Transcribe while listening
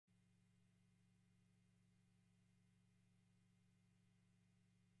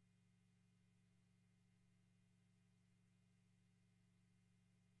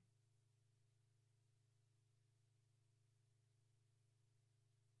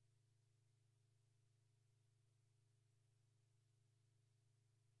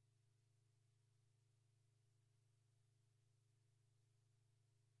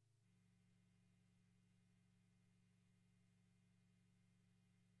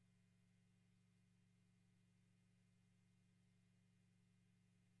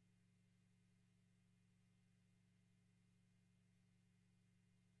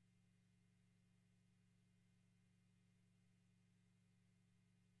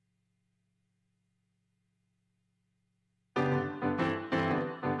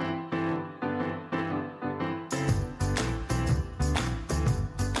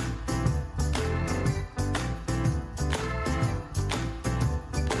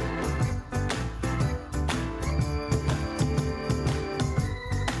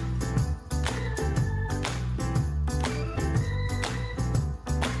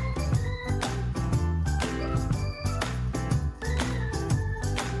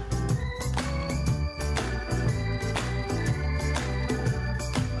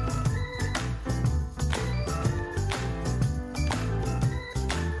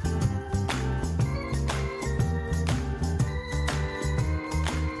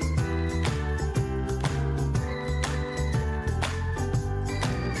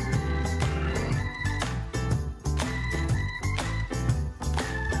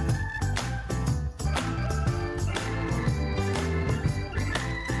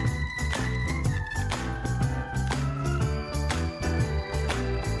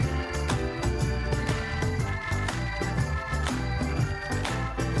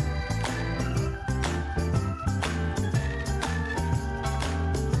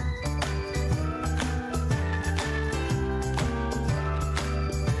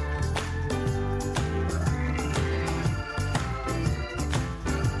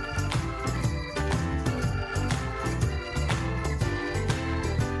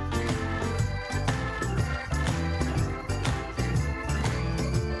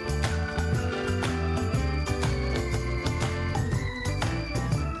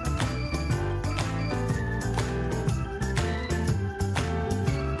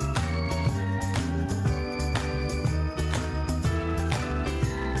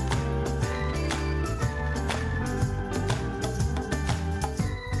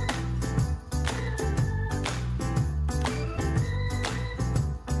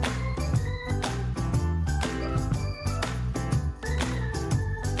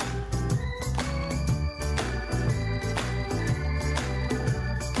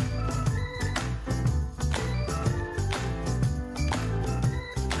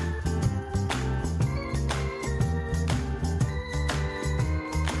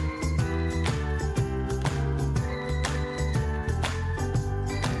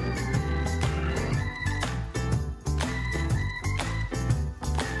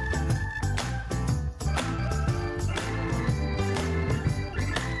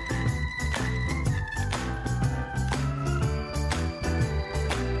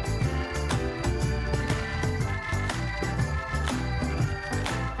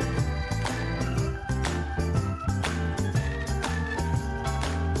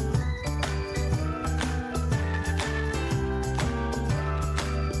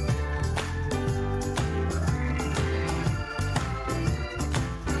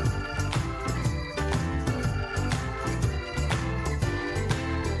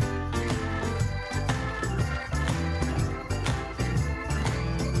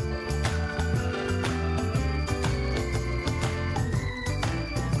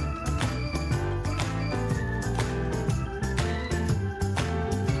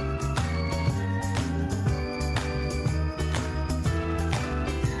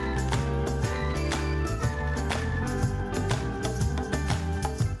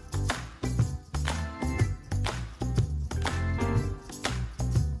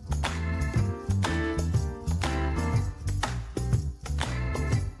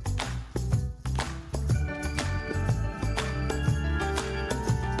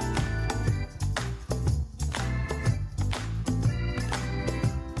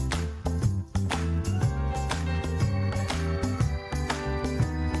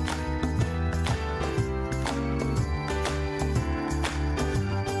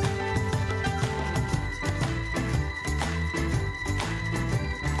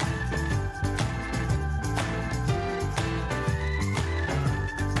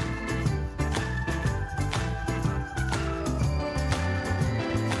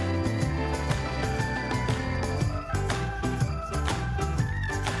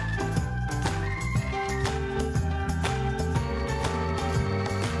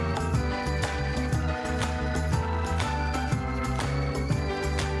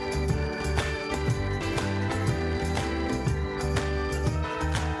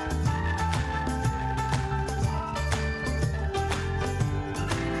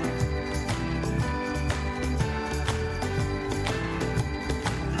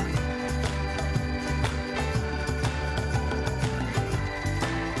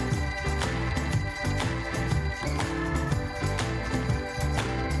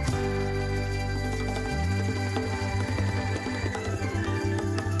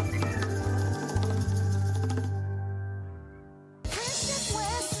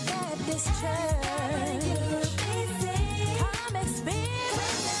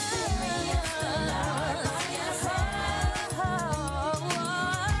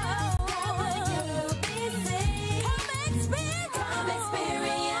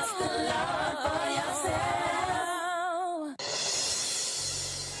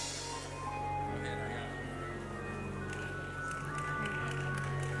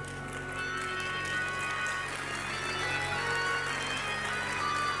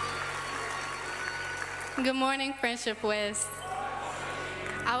Good morning, Friendship West.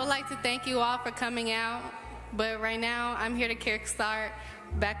 I would like to thank you all for coming out, but right now I'm here to kickstart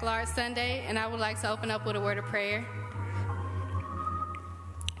Backlard Sunday, and I would like to open up with a word of prayer.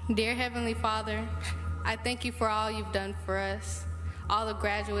 Dear Heavenly Father, I thank you for all you've done for us, all the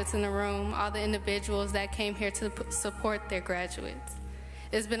graduates in the room, all the individuals that came here to support their graduates.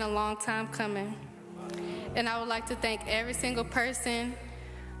 It's been a long time coming, and I would like to thank every single person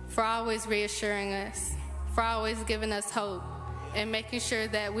for always reassuring us, for always giving us hope, and making sure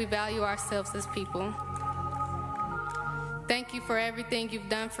that we value ourselves as people. Thank you for everything you've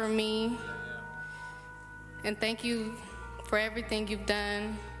done for me, and thank you for everything you've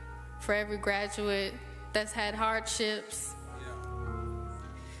done for every graduate that's had hardships,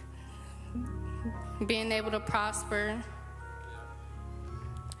 being able to prosper,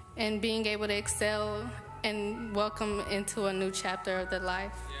 and being able to excel and welcome into a new chapter of their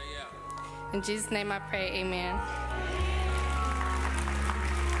life. In Jesus' name I pray, amen.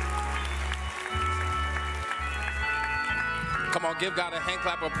 Come on, give God a hand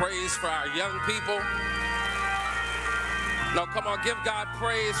clap of praise for our young people. No, come on, give God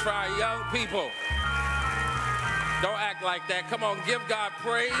praise for our young people. Don't act like that. Come on, give God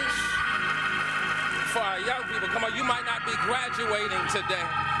praise for our young people. Come on, you might not be graduating today,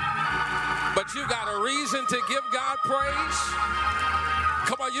 but you got a reason to give God praise.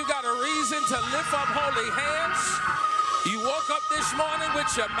 Come on, you got a reason to lift up holy hands. You woke up this morning with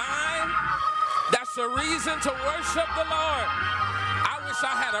your mind. That's a reason to worship the Lord. I wish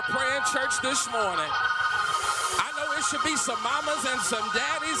I had a praying church this morning. I know it should be some mamas and some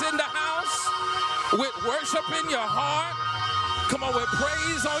daddies in the house with worship in your heart. Come on, with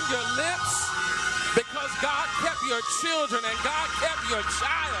praise on your lips, because God kept your children and God kept your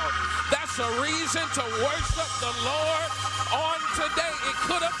child. That's a reason to worship the Lord on today. It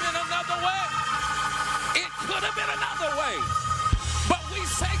could have been another way. It could have been another way. But we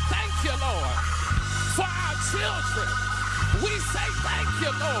say thank you, Lord, for our children. We say thank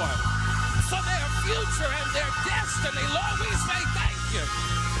you, Lord, for their future and their destiny. Lord, we say thank you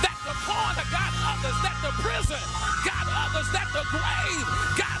that the corner got others, that the prison got others, that the grave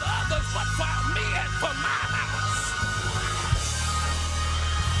got others, but for me and for my house.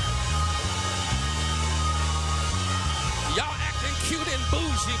 Y'all acting cute and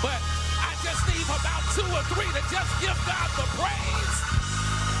bougie, but I just need about 2 or 3 to just give God the praise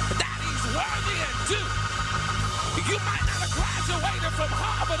that he's worthy and due. You might not have graduated from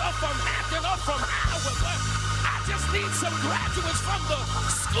Harvard or from Hampton or from Howard, but I just need some graduates from the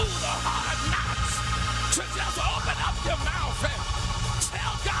school of hard knocks to just open up your mouth and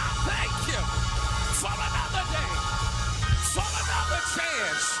tell God thank you for another day, for another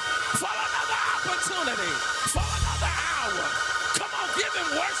chance, for another opportunity, for another hour. Come on, give him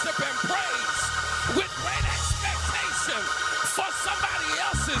worship and praise with great expectation for somebody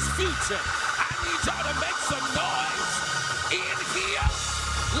else's future. I need y'all to make some noise in here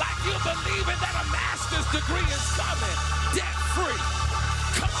like you believing that a master's degree is coming debt free.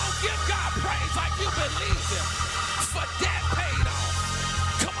 Come on, give God praise like you believe him for debt paid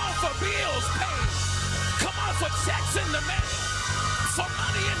off. Come on, for bills paid. Come on, for checks in the mail, for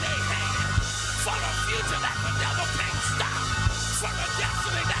money in their hand, for the future that the devil can't stop, for the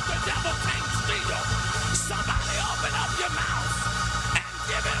destiny that the devil can't steal. Somebody open up your mouth and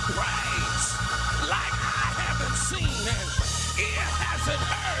give him praise like I haven't seen and ear hasn't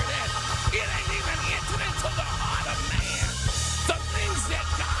heard and it ain't even entered into the heart of man. The things that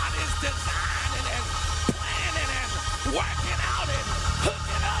God is designing and planning and working out and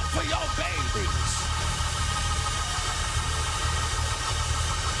hooking up for your babies.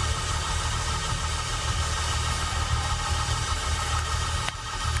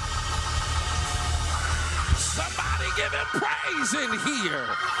 Somebody give him praise in here.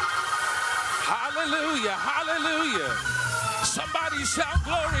 Hallelujah, hallelujah. Somebody shout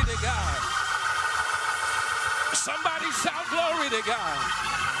glory to God. Somebody shout glory to God.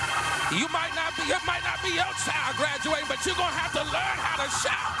 It might not be your child graduating, but you're going to have to learn how to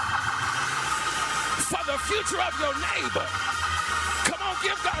shout for the future of your neighbor. Come on,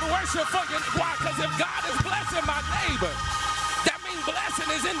 give God worship for your, why? Because if God is blessing my neighbor, that means blessing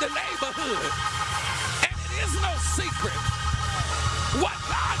is in the neighborhood. And it is no secret what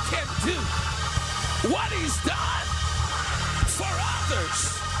God can do, what he's done for others.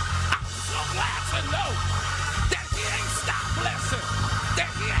 I'm so glad to know that he ain't stopped blessing,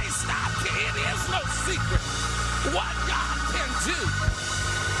 that he ain't stopped. It is no secret what God can do.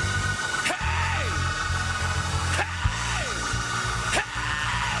 Hey, hey,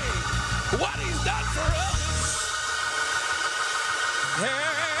 hey, what he's done for us.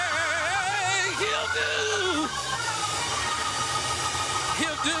 Hey, he'll do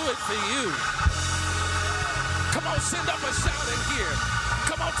it for you. Come on, send up a shout in here.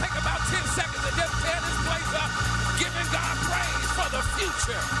 Come on, take about 10 seconds and just tear this place up, giving God praise for the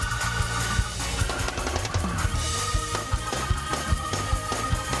future.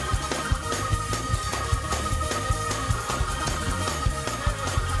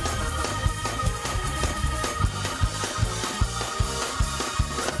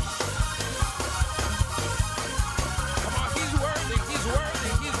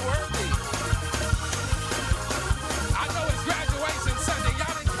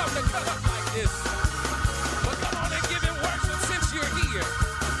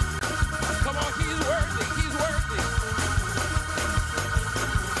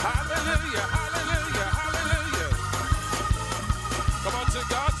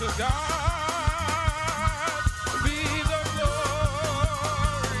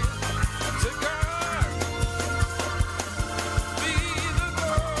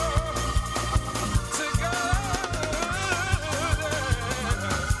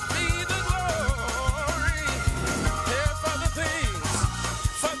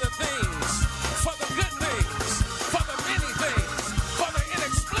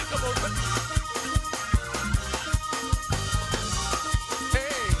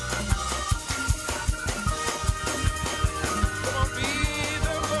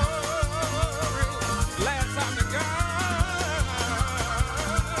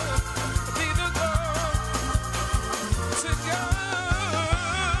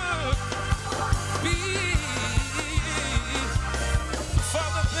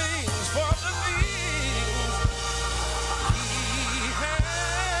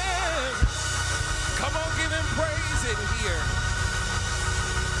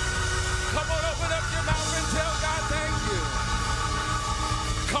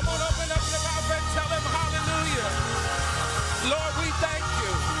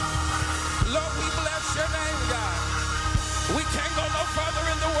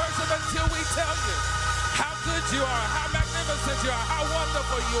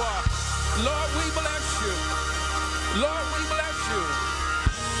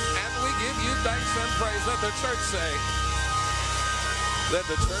 Let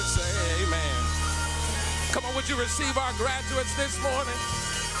the church say amen. Come on, would you receive our graduates this morning?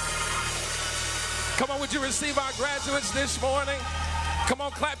 Come on, would you receive our graduates this morning? Come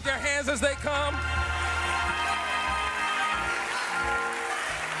on, clap your hands as they come.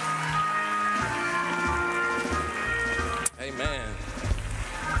 Amen.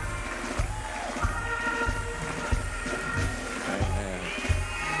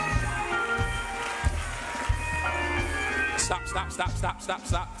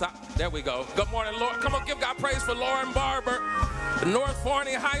 Stop. There we go. Good morning, Lord. Come on, give God praise for Lauren Barber, North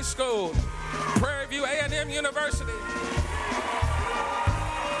Forney High School, Prairie View A&M University.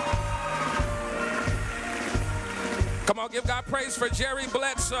 Come on, give God praise for Jerry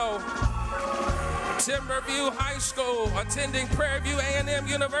Bledsoe, Timberview High School, attending Prairie View A&M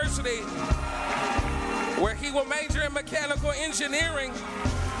University, where he will major in mechanical engineering.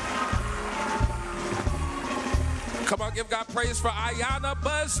 Come on, give God praise for Ayanna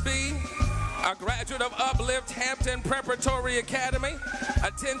Busby, a graduate of Uplift Hampton Preparatory Academy,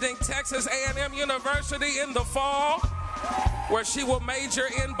 attending Texas A&M University in the fall, where she will major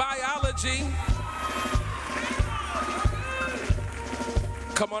in biology.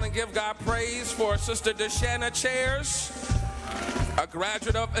 Come on and give God praise for Sister Deshanna Chairs, a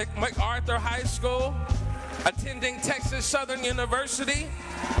graduate of MacArthur High School, attending Texas Southern University,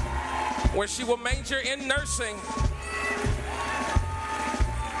 where she will major in nursing.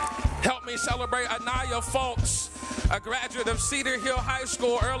 Help me celebrate Anaya Fultz, a graduate of Cedar Hill High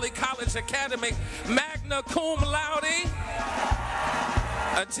School Early College Academy, magna cum laude,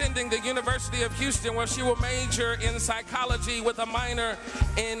 attending the University of Houston, where she will major in psychology with a minor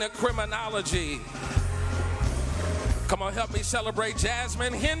in criminology. Come on, help me celebrate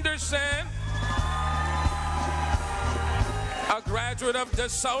Jasmine Henderson, a graduate of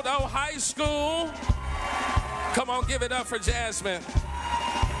DeSoto High School. Come on, give it up for Jasmine.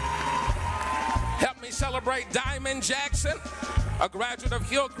 Help me celebrate Diamond Jackson, a graduate of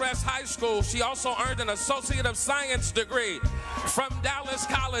Hillcrest High School. She also earned an Associate of Science degree from Dallas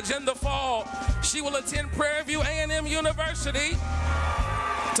College in the fall. She will attend Prairie View A&M University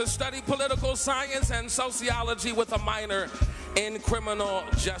to study political science and sociology with a minor in criminal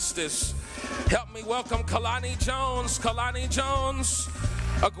justice. Help me welcome Kalani Jones. Kalani Jones,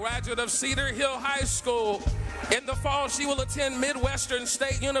 a graduate of Cedar Hill High School. In the fall, she will attend Midwestern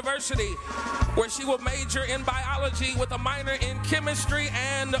State University, where she will major in biology with a minor in chemistry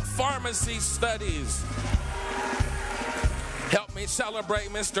and pharmacy studies. Help me celebrate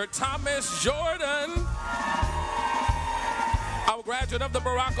Mr. Thomas Jordan, a graduate of the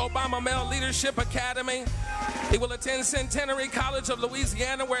Barack Obama Male Leadership Academy. He will attend Centenary College of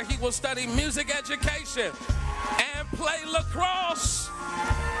Louisiana, where he will study music education and play lacrosse.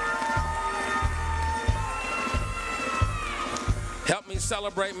 Help me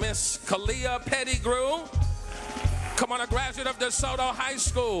celebrate Miss Kalia Pettigrew. Come on, a graduate of DeSoto High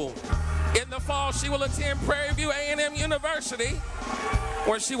School. In the fall, she will attend Prairie View A&M University,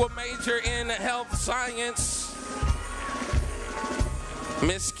 where she will major in health science.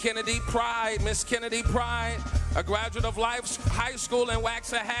 Miss Kennedy Pride, a graduate of Life High School in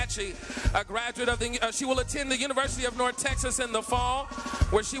Waxahachie, a graduate of she will attend the University of North Texas in the fall,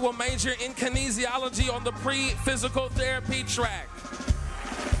 where she will major in kinesiology on the pre-physical therapy track.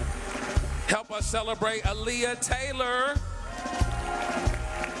 Help us celebrate Aaliyah Taylor,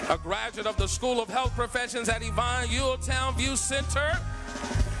 a graduate of the School of Health Professions at Yvonne Ewell Townview Center.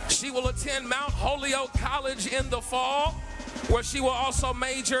 She will attend Mount Holyoke College in the fall, where she will also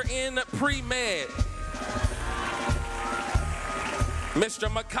major in pre-med. Mr.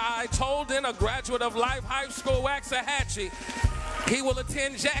 Makai Tolden, a graduate of Life High School, Waxahachie. He will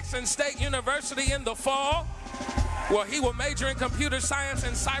attend Jackson State University in the fall, where he will major in computer science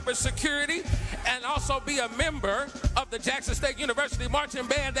and cybersecurity, and also be a member of the Jackson State University Marching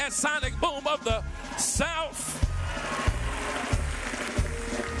Band, that Sonic Boom of the South.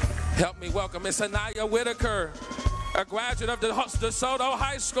 Help me welcome Miss Anaya Whitaker, a graduate of DeSoto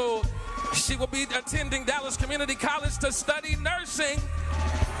High School. She will be attending Dallas Community College to study nursing.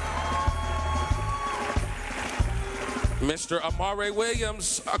 Mr. Amare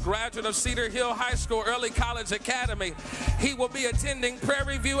Williams, a graduate of Cedar Hill High School Early College Academy. He will be attending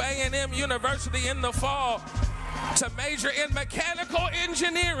Prairie View A&M University in the fall to major in mechanical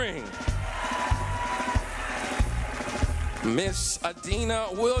engineering. Miss Adina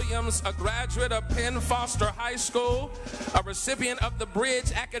Williams, a graduate of Penn Foster High School, a recipient of the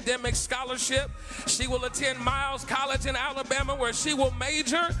Bridge Academic Scholarship. She will attend Miles College in Alabama, where she will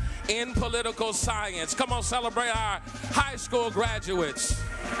major in political science. Come on, celebrate our high school graduates.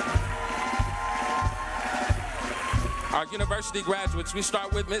 Our university graduates, we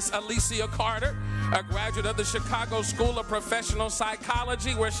start with Miss Alicia Carter, a graduate of the Chicago School of Professional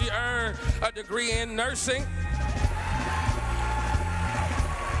Psychology, where she earned a degree in nursing.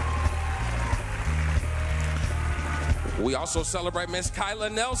 We also celebrate Miss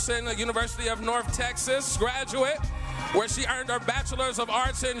Kyla Nelson, a University of North Texas graduate, where she earned her Bachelor's of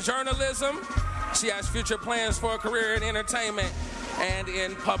Arts in Journalism. She has future plans for a career in entertainment and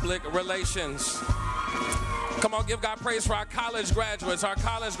in public relations. Come on, give God praise for our college graduates,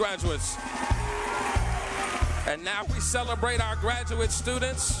 And now we celebrate our graduate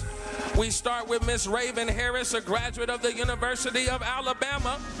students. We start with Miss Raven Harris, a graduate of the University of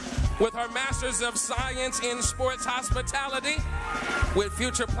Alabama, with her Master's of Science in Sports Hospitality, with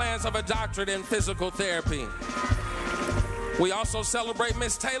future plans of a doctorate in physical therapy. We also celebrate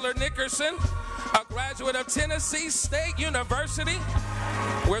Miss Taylor Nickerson, a graduate of Tennessee State University,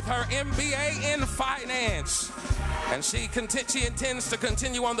 with her MBA in finance. And she intends to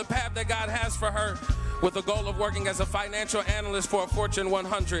continue on the path that God has for her, with the goal of working as a financial analyst for a Fortune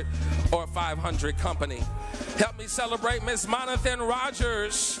 100 or 500 company. Help me celebrate Miss Monathan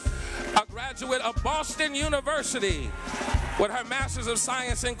Rogers, a graduate of Boston University, with her Master's of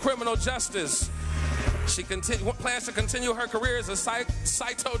Science in Criminal Justice. She plans to continue her career as a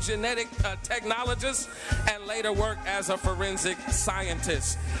cytogenetic technologist and later work as a forensic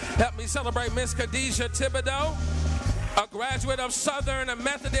scientist. Help me celebrate Miss Khadijah Thibodeau, a graduate of Southern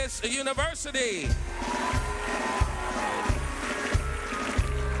Methodist University.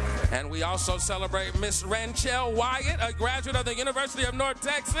 And we also celebrate Miss Ranchelle Wyatt, a graduate of the University of North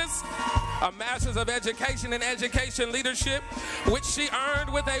Texas, a Master's of Education in Education Leadership, which she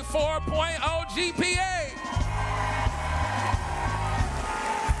earned with a 4.0 GPA.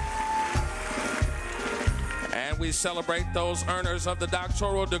 And we celebrate those earners of the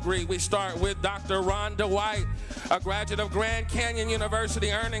doctoral degree. We start with Dr. Rhonda White, a graduate of Grand Canyon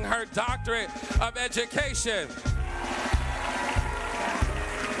University, earning her doctorate of education.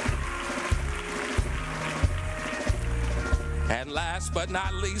 And last but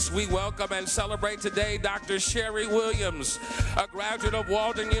not least, we welcome and celebrate today Dr. Sherry Williams, a graduate of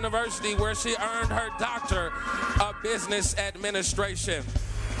Walden University, where she earned her Doctor of Business Administration.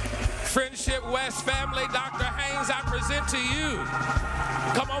 Friendship West family, Dr. Haynes, I present to you,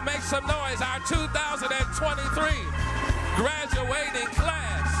 come on, make some noise, our 2023 graduating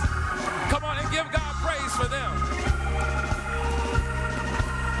class. Come on and give God praise for them.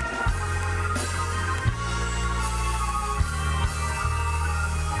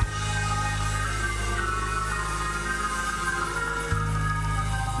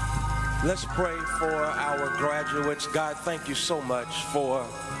 Let's pray for our graduates. God, thank you so much for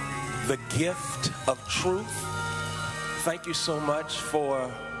the gift of truth. Thank you so much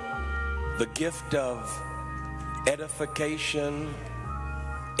for the gift of edification,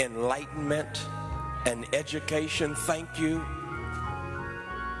 enlightenment, and education. Thank you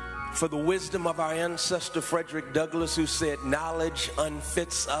for the wisdom of our ancestor Frederick Douglass, who said, knowledge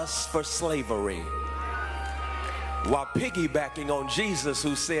unfits us for slavery, while piggybacking on Jesus,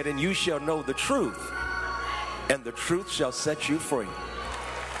 who said, and you shall know the truth, and the truth shall set you free.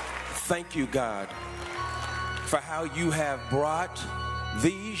 Thank you, God, for how you have brought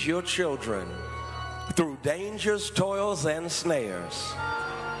these, your children, through dangers, toils, and snares,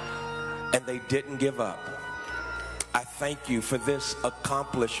 and they didn't give up. I thank you for this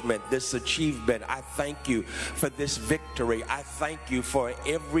accomplishment, this achievement. I thank you for this victory. I thank you for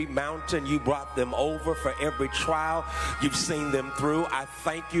every mountain you brought them over, for every trial you've seen them through. I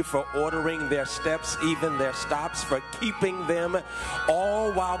thank you for ordering their steps, even their stops, for keeping them,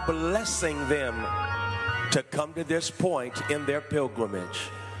 all while blessing them to come to this point in their pilgrimage.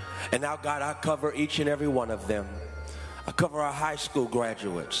 And now, God, I cover each and every one of them. I cover our high school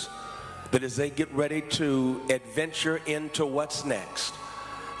graduates, that as they get ready to adventure into what's next,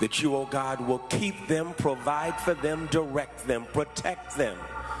 that you, oh God, will keep them, provide for them, direct them, protect them.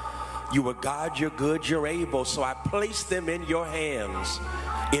 You are God, you're good, you're able, so I place them in your hands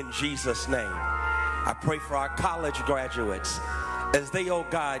in Jesus' name. I pray for our college graduates as they, oh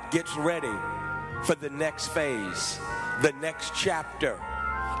God, get ready for the next phase, the next chapter.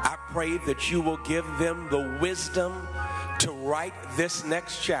 I pray that you will give them the wisdom to write this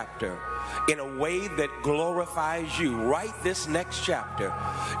next chapter in a way that glorifies you. Write this next chapter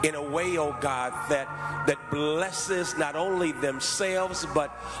in a way, oh God, that blesses not only themselves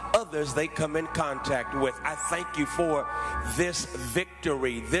but others they come in contact with. I thank you for this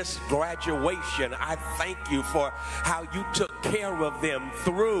victory, this graduation. I thank you for how you took care of them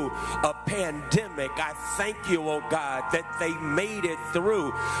through a pandemic. I thank you, oh God, that they made it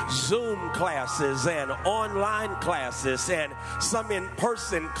through Zoom classes and online classes and some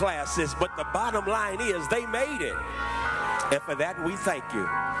in-person classes, but the bottom line is they made it. And for that, we thank you.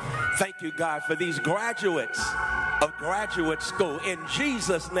 Thank you, God, for these graduates of graduate school. In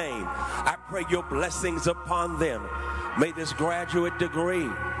Jesus' name, I pray your blessings upon them. May this graduate degree,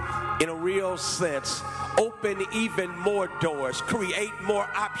 in a real sense, open even more doors, create more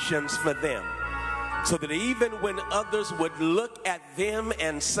options for them, so that even when others would look at them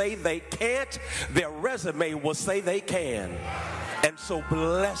and say they can't, their resume will say they can. And so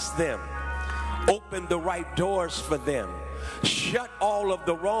bless them. Open the right doors for them. Shut all of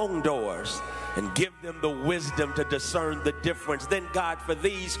the wrong doors and give them the wisdom to discern the difference. Then, God, for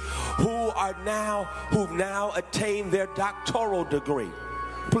these who've now attained their doctoral degree,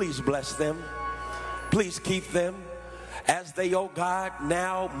 please bless them. Please keep them as they, oh God,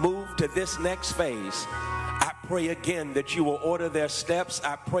 now move to this next phase. I pray again that you will order their steps.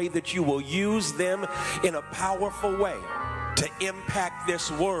 I pray that you will use them in a powerful way to impact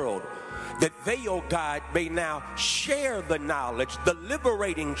this world, that they, oh God, may now share the knowledge, the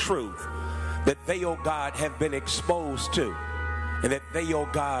liberating truth that they, oh God, have been exposed to, and that they, oh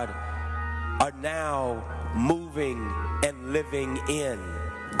God, are now moving and living in.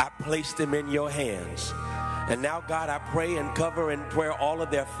 I place them in your hands. And now, God, I pray and cover in prayer all of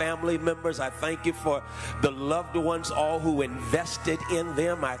their family members. I thank you for the loved ones, all who invested in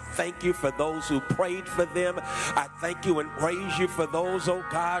them. I thank you for those who prayed for them. I thank you and praise you for those, oh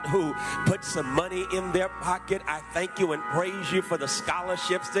God, who put some money in their pocket. I thank you and praise you for the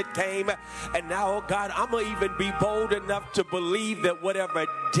scholarships that came. And now, oh God, I'm going to even be bold enough to believe that whatever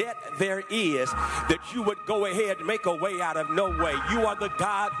debt there is, that you would go ahead and make a way out of no way. You are the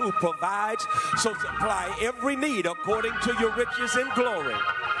God who provides, so supply every need according to your riches and glory.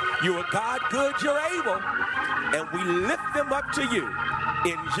 You are God, good, you're able, and we lift them up to you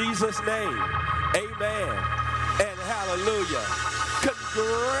in Jesus' name. Amen and hallelujah.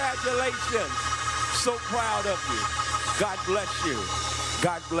 Congratulations. So proud of you. God bless you.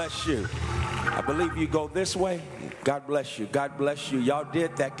 God bless you. I believe you go this way. God bless you. God bless you. Y'all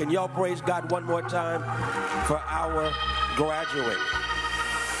did that. Can y'all praise God one more time for our graduate?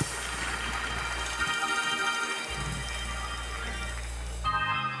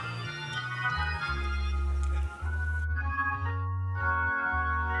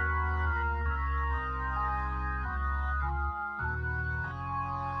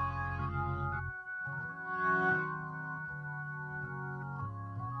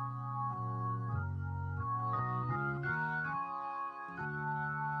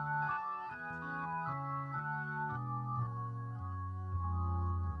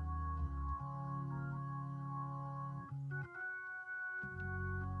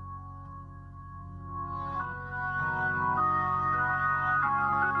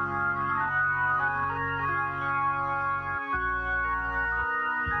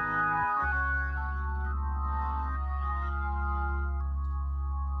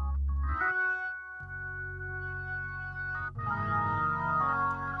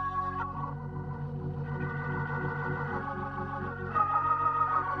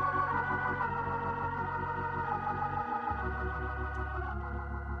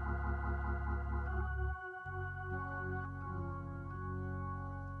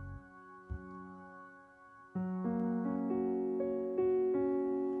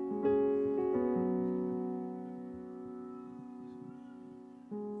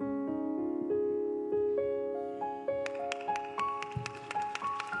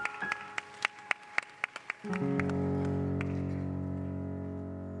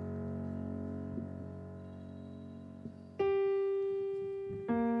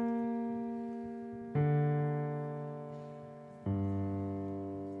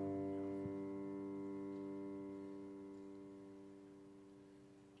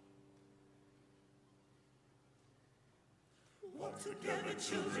 Walk together,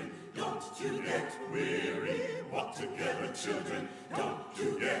 children, don't you get weary. Walk together, children, don't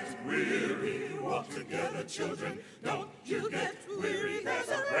you get weary. Walk together, children, don't you get weary. There's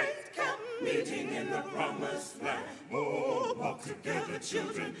a great camp meeting in the promised land. Oh, walk together,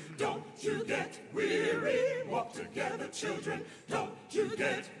 children, don't you get weary. Walk together, children, don't you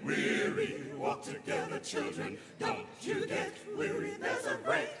get weary. Walk together, children, don't you get weary. There's a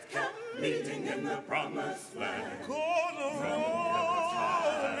great camp meeting in the promised land. Go the road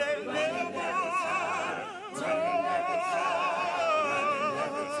and never tire. Running never tire. Running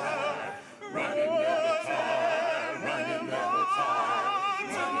never tire. Running never tire. Running never tire.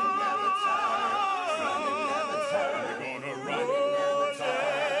 Running never tire. Running never tire. We're gonna run never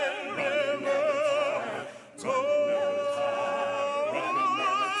tire. Running never tire. Running never tire. Running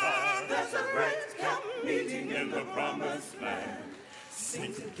never tire. There's a great camp meeting in the promised land.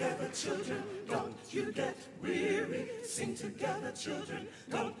 Sing together, children, don't you get weary. Sing together, children,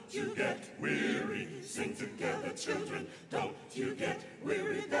 don't you get weary. Sing together, children, don't you get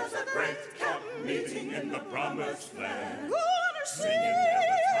weary. There's a great camp meeting in the promised land. Gonna sing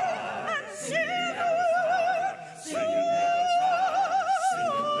and sing never tire. Singing never tire.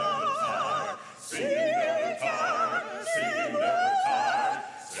 Singing never tire. Singing never tire. Singing never tire.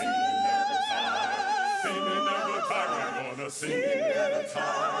 Singing never tire. Singing never tire. We're gonna sing never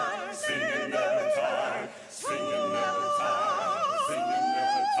tire. Singing never tire. Singing never tire. Singing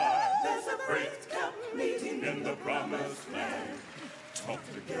never tire. There's a great camp meeting in the promised land. Talk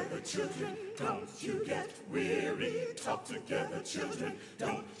together, children, don't you get weary. Talk together, children,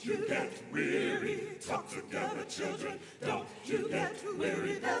 don't you get weary. Talk together, children, don't you get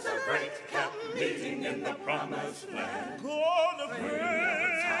weary. There's a great camp meeting in the promised land. Gonna pray and never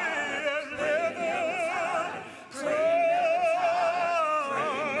tire. Pray never tire.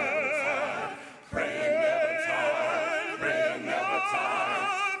 Pray never tire. Pray never tire.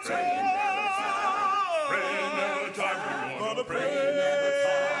 Pray never tire. Pray never tire. We're gonna pray never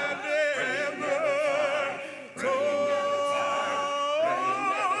tire. Pray never tire. Pray never tire. Pray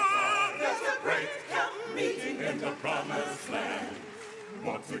never tire. There's a great camp meeting in the promised land.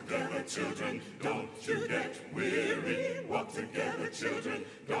 Walk together, children, don't you get weary. Walk together, children,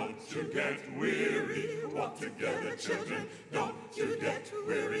 don't you get weary. Walk together, children, don't you get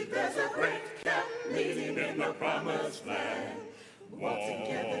weary. There's a great camp meeting in the promised land. Walk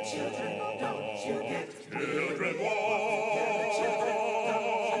together, children, don't you get weary.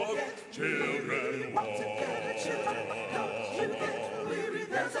 Children, walk together, children, don't you get weary.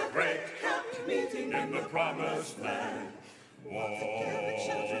 There's a great camp meeting in the promised land. Walk together,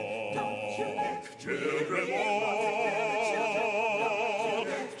 children, don't you get children,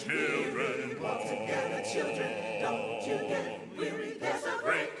 children, walk together, children, don't you get weary. There's a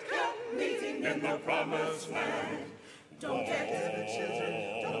great camp meeting in the promised land. Don't get the children,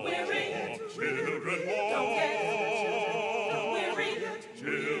 don't weary, children, don't get the children, don't weary,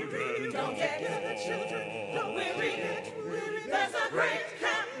 children, don't get the children, don't weary. There's a great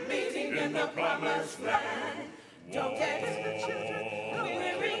camp meeting in the promised land. Don't get the children, don't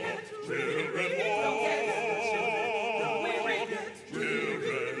weary, children, don't get the children, don't weary,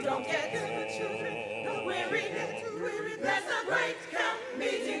 children, don't get the children, don't weary. There's a great camp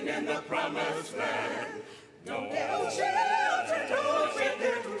meeting in the promised land. Don't get the children, don't weary,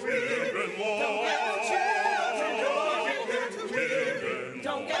 children, don't get the children, don't weary, children,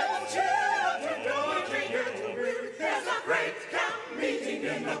 don't get the children, don't weary. There's a great camp meeting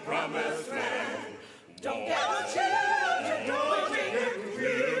in the promised land. Don't get the children, don't weary,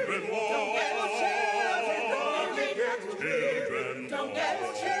 children, don't get the children, don't weary, children, don't get the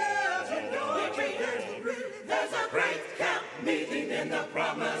children, don't weary. There's a great camp meeting in the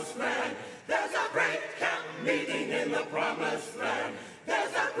promised land. There's a great camp meeting in the promised land.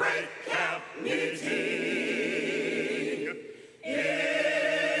 There's a great camp meeting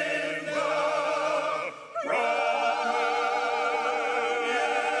in the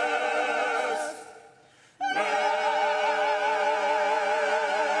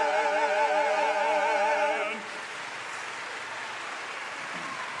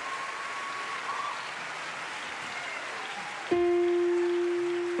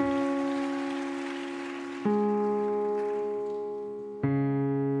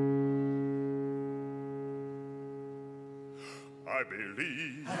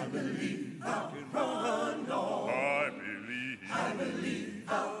I believe I'll run on. I believe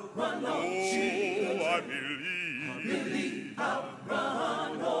I'll run on. Oh, I believe I'll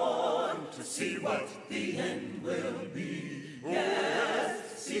run on to see what the end will be.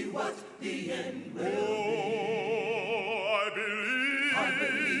 Yes, see what the end will be. Oh, I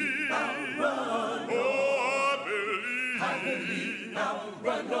believe I'll run on. Oh, I believe I'll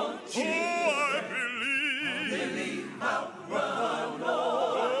run on Jesus. Oh, I believe I'll run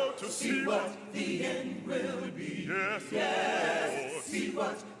on to see what the end will be. Yes, yes, see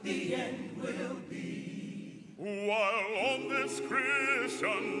what the end will be. While on this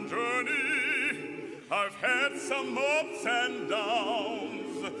Christian journey, I've had some ups and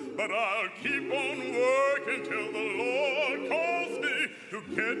downs, but I'll keep on working till the Lord calls me to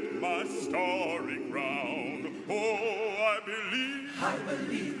get my story crowned. Oh, I believe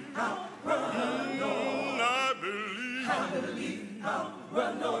I'll run on. I believe I'll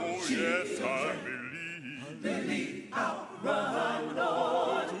run on. Oh, yes, I believe I'll run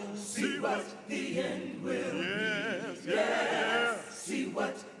on to see what the end will be. Yes, see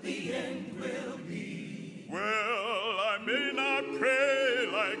what the end will be. Well, I may not pray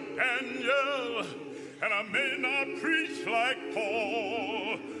like Daniel, and I may not preach like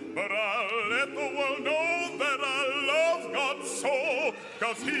Paul, but I'll let the world know that I love God so,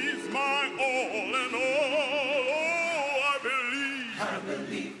 'cause he's my all in all. Oh, I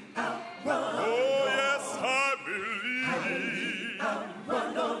believe I'll run. Oh, yes, I believe I'll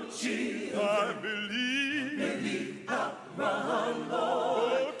run on Jesus. I believe I'll run,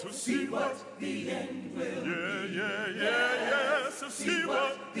 Lord, to see what the end will be. Yes, to see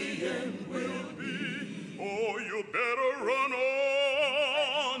what the end will be. Oh, you better run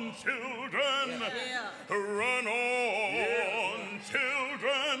on, children. Run on,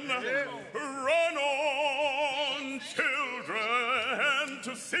 children. Run on, children,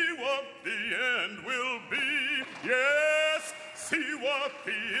 to see what the end will be. Yes, see what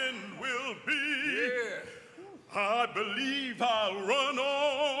the end will be. I believe I'll run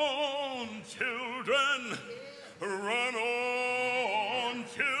on, children. Run on,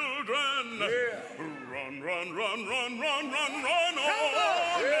 children. Run, run, run, run, run, run, run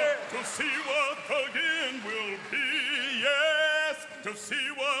on. To see what the end will be. Yes, to see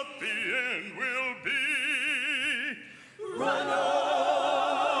what the end will be. Run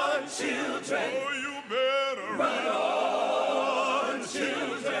on, children. Oh, you better run on,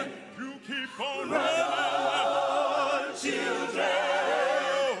 children. You keep on running, children.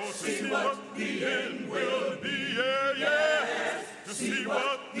 Oh, see what the end will be. Yes, to see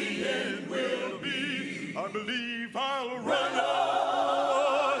what the end will be. I believe I'll run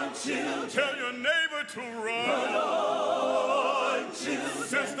on, children. Tell your neighbor to run on, children.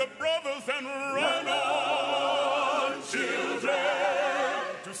 Sister, brothers, and run on, children,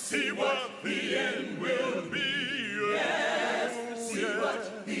 to see what the end will be. Yes, see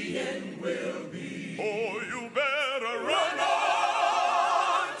what the end will be. Oh, you better run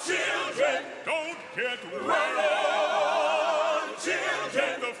on, children. Don't get run on, children.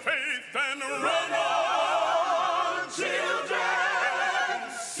 Take the faith and run on, children.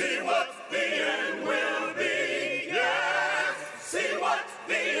 See what the end will be. Yes, see what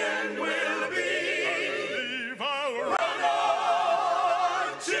the end will be. I believe I'll run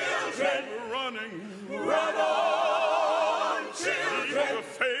on, children. Running, run on, children. Keep the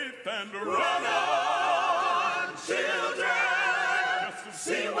faith and run on, children. Just to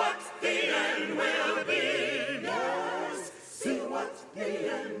see what the end will be. Yes, see what the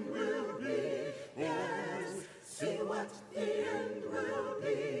end will be. Yes, see what the end will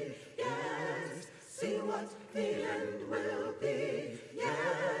be. Yes, see what the end will be.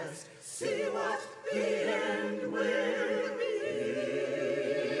 Yes, see what the end will be.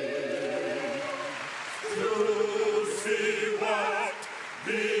 To see what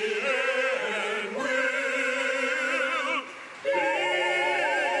the end will be.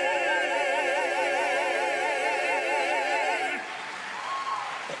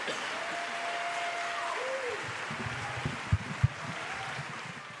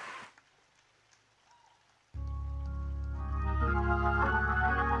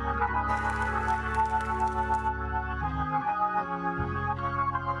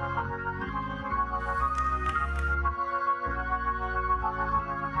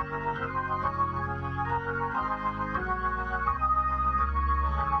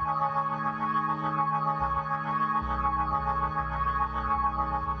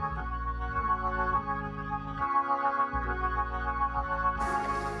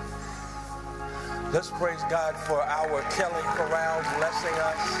 Let's praise God for our Kelly Chorale blessing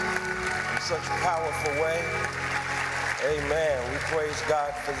us in such a powerful way. Amen. We praise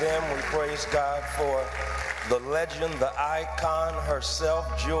God for them. We praise God for the legend, the icon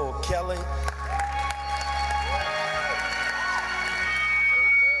herself, Jewel Kelly.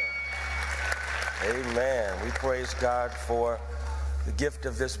 Amen. Amen. We praise God for the gift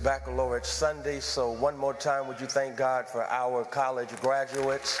of this Baccalaureate Sunday. So one more time, would you thank God for our college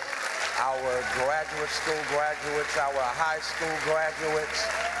graduates, our graduate school graduates, our high school graduates.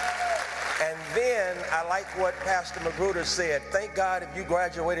 And then I like what Pastor Magruder said. Thank God if you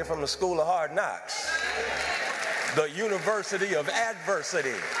graduated from the School of Hard Knocks, the University of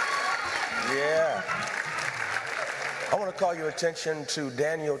Adversity. Yeah. I want to call your attention to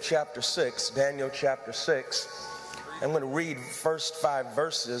Daniel chapter 6. Daniel chapter 6. I'm going to read first 5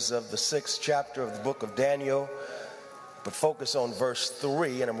 verses of the 6th chapter of the book of Daniel, but focus on verse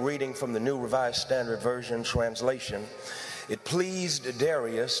 3, and I'm reading from the New Revised Standard Version translation. It pleased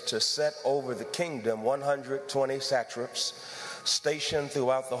Darius to set over the kingdom 120 satraps stationed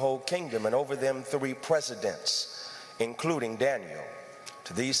throughout the whole kingdom, and over them 3 presidents, including Daniel.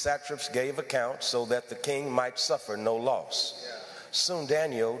 To these satraps gave account so that the king might suffer no loss. Soon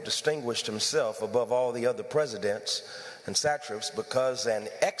Daniel distinguished himself above all the other presidents and satraps because an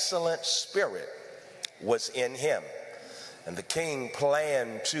excellent spirit was in him. And the king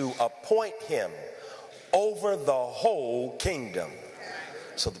planned to appoint him over the whole kingdom.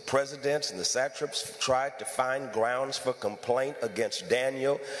 So the presidents and the satraps tried to find grounds for complaint against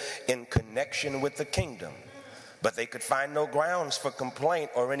Daniel in connection with the kingdom. But they could find no grounds for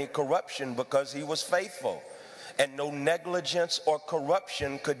complaint or any corruption because he was faithful, and no negligence or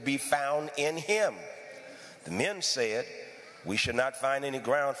corruption could be found in him. The men said, we should not find any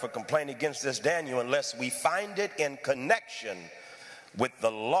ground for complaint against this Daniel unless we find it in connection with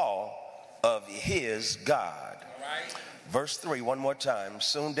the law of his God. Right. Verse 3, one more time.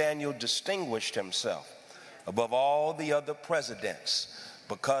 Soon Daniel distinguished himself above all the other presidents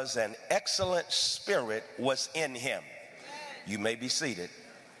because an excellent spirit was in him. You may be seated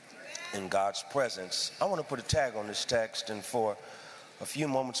in God's presence. I want to put a tag on this text, and for a few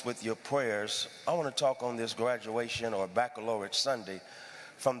moments with your prayers, I want to talk on this graduation or baccalaureate Sunday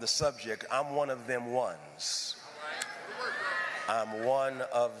from the subject, I'm one of them ones. I'm one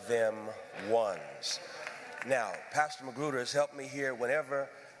of them ones. Now, Pastor Magruder has helped me here whenever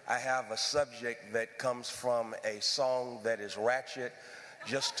I have a subject that comes from a song that is ratchet,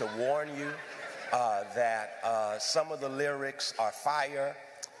 just to warn you that some of the lyrics are fire,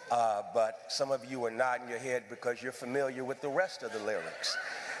 but some of you are nodding your head because you're familiar with the rest of the lyrics.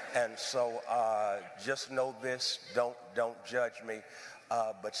 And so just know this, don't judge me,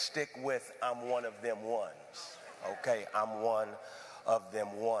 but stick with I'm one of them ones. Okay, I'm one of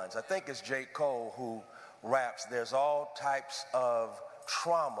them ones. I think it's J. Cole who raps, there's all types of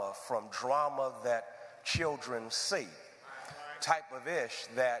trauma from drama that children see. Type of ish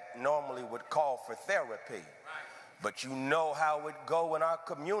that normally would call for therapy. But you know how it go in our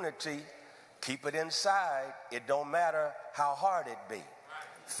community. Keep it inside. It don't matter how hard it be.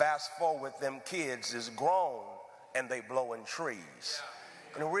 Fast forward, them kids is grown and they blowing trees.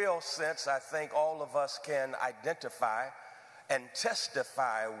 In a real sense, I think all of us can identify and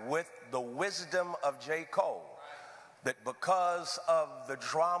testify with the wisdom of J. Cole, that because of the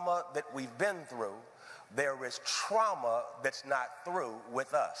drama that we've been through, there is trauma that's not through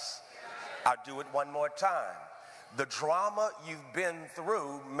with us. I'll do it one more time. The drama you've been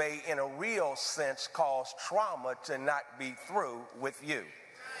through may, in a real sense, cause trauma to not be through with you.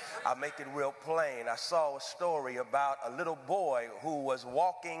 I'll make it real plain. I saw a story about a little boy who was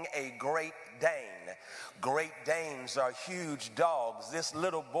walking a Great Dane. Great Danes are huge dogs. This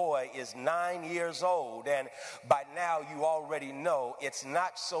little boy is 9 years old, and by now you already know it's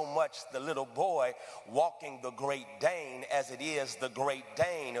not so much the little boy walking the Great Dane as it is the Great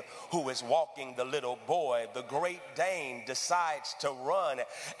Dane who is walking the little boy. The Great Dane decides to run,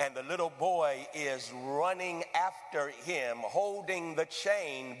 and the little boy is running after him, holding the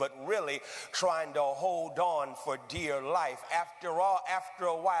chain, but really trying to hold on for dear life. After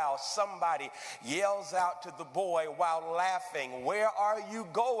a while, somebody yells out to the boy while laughing, "Where are you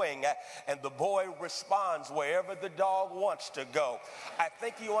going?" And the boy responds, "Wherever the dog wants to go." I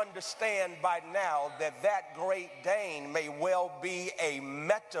think you understand by now that that Great Dane may well be a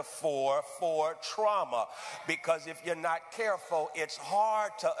metaphor for trauma, because if you're not careful, it's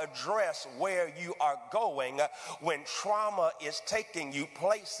hard to address where you are going when trauma is taking you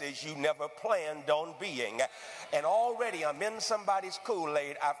places you never planned on being. And already I'm in somebody's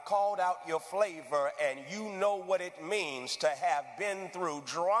Kool-Aid. I've called out your flavor, and you know what it means to have been through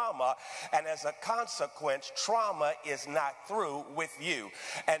drama, and as a consequence, trauma is not through with you.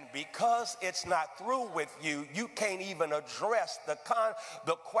 And because it's not through with you, you can't even address the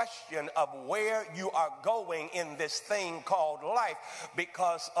question of where you are going in this thing called life,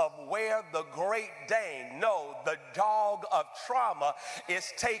 because of where the Great Dane, no, the dog of trauma,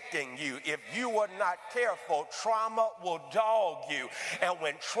 is taking you. If you are not careful, trauma will dog you. And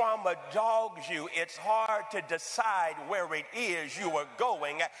when trauma dogs you, it's hard to decide where it is you are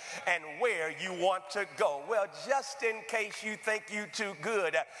going and where you want to go. Well, just in case you think you're too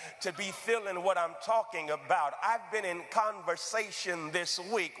good to be feeling what I'm talking about, I've been in conversation this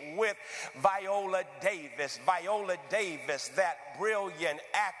week with Viola Davis. Viola Davis, that brilliant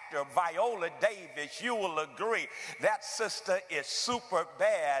actor. Viola Davis, you will agree, that sister is super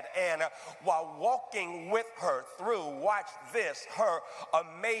bad. And while walking with her through, watch this, her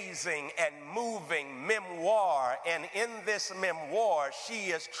amazing and moving memoir. And in this memoir,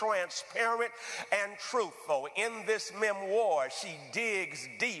 she is transparent and truthful. In this memoir, she digs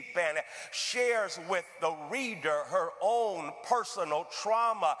deep and shares with the reader her own personal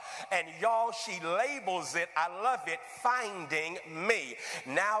trauma. And y'all, she labels it, I love it, Finding Me.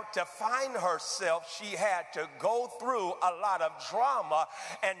 Now, to find herself, she had to go through a lot of drama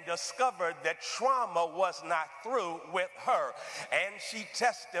and discovered that trauma was not through with her. And she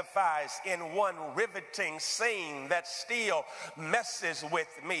testifies in one riveting scene that still messes with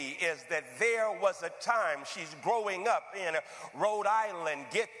me, is that there was a time, she's growing up in Rhode Island.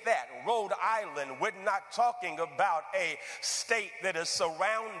 Get that, Rhode Island. We're not talking about a state that is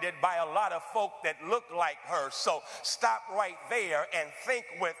surrounded by a lot of folk that look like her. So stop right there and think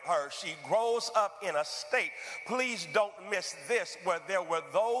with her. She grows up in a state, please don't miss this, where there were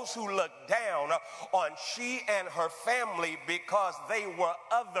those who looked down on she and her family because they were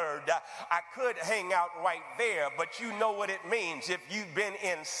othered. I could hang out right there, but you know what it means if you've been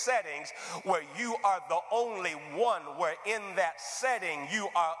in settings where you are the only one, where in that setting you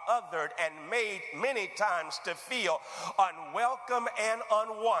are othered and made many times to feel unwelcome and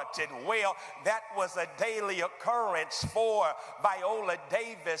unwanted. Well, that was a daily occurrence for Viola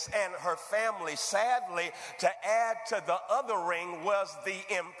Davis and her family. Sadly, to add to the othering was the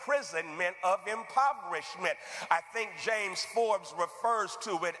imprisonment of impoverishment. I think James Forbes refers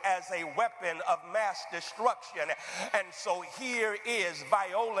to it as a weapon of mass destruction. And so here is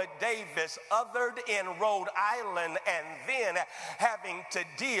Viola Davis, othered in Rhode Island, and then having to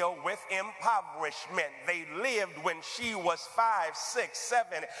deal with impoverishment. They lived when she was 5, 6,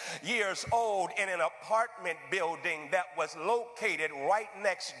 7 years old in an apartment building that was located right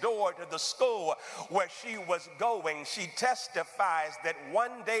next door to the school where she was going. She testifies that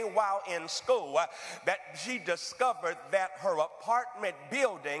one day while in school that she discovered that her apartment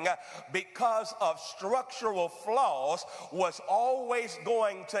building, because of structural flaws, was always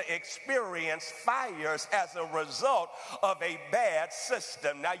going to experience fires as a result of a bad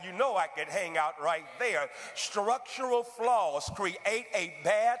system. Now, you know I could hang out right there. Structural flaws create a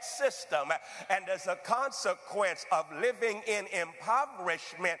bad system, and as a consequence of living in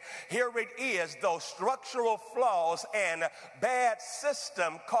impoverishment, here it is, those structural flaws and bad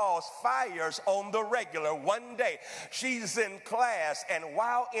system cause fires on the regular. One day she's in class, and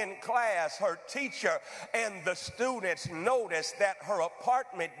while in class, her teacher and the students notice that her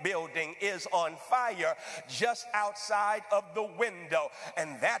apartment building is on fire just outside of the window.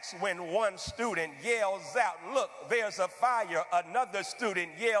 And that's when one student yells out, "Look, there's a fire." Another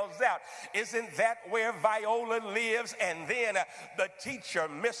student yells out, "Isn't that where Viola lives?" And then the teacher,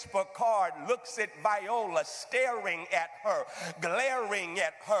 Miss Picard, looks at Viola, staring at her, glaring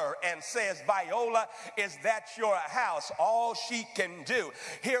at her, and says, "Viola, is that your house?" All she can do,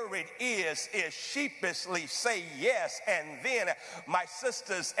 here it is sheepishly say yes. And then, my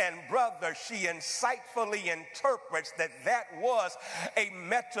sisters and brothers, she insightfully interprets that that was a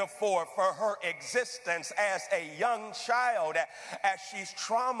metaphor for her existence as a young child, as she's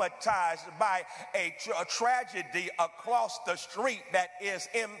traumatized by a tragedy across the street that is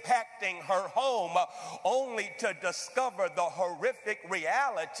impacting her home, only to discover the horrific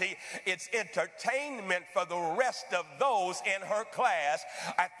reality. It's entertainment for the rest of those in her class.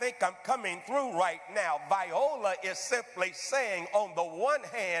 I think I'm coming through right now. Viola is simply saying, on the one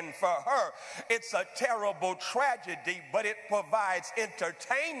hand, for her, it's a terrible tragedy, but it provides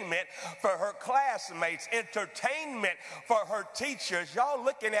entertainment for her classmates, entertainment for her teachers. Y'all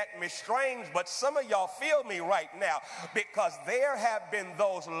looking at me strange, but some of y'all feel me right now, because there have been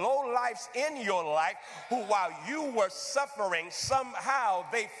those lowlifes in your life who, while you were suffering, somehow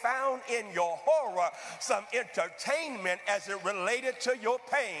they found in your horror some entertainment as it related to your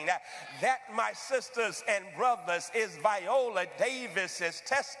pain. That, my sisters and brothers, is Viola Davis's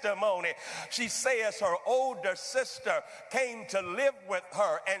testimony. She says her older sister came to live with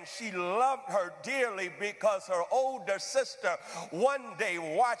her, and she loved her dearly because her older sister one day,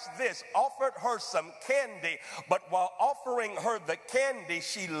 watch this, offered her some candy. But while offering her the candy,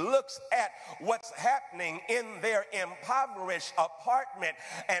 she looks at what's happening in their impoverished lavish apartment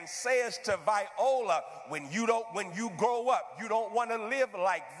and says to Viola, when you grow up, you don't want to live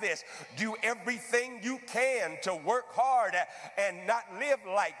like this. Do everything you can to work hard and not live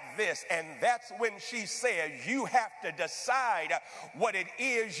like this. And that's when she says, you have to decide what it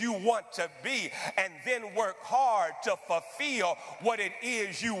is you want to be and then work hard to fulfill what it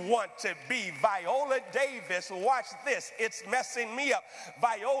is you want to be. Viola Davis, watch this, it's messing me up.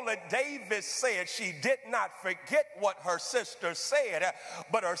 Viola Davis said she did not forget what her sister said,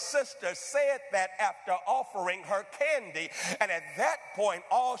 but her sister said that after offering her candy, and at that point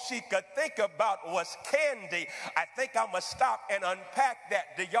all she could think about was candy. I think I'm gonna stop and unpack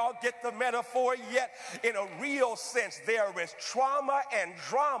that. Do y'all get the metaphor yet? In a real sense, there is trauma and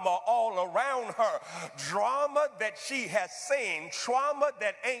drama all around her. Drama that she has seen, trauma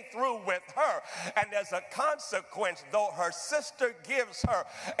that ain't through with her, and as a consequence, though her sister gives her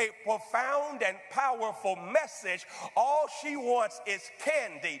a profound and powerful message, all she wants is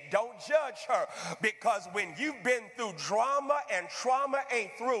candy. Don't judge her, because when you've been through drama and trauma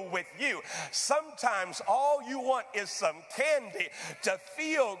ain't through with you, sometimes all you want is some candy to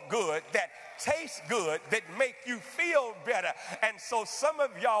feel good, that taste good, that make you feel better. And so some of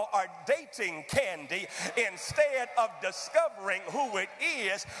y'all are dating candy instead of discovering who it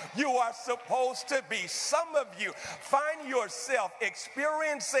is you are supposed to be. Some of you find yourself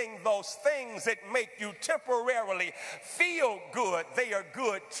experiencing those things that make you temporarily feel good. They are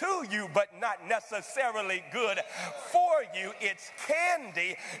good to you, but not necessarily good for you. It's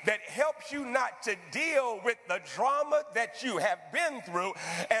candy that helps you not to deal with the drama that you have been through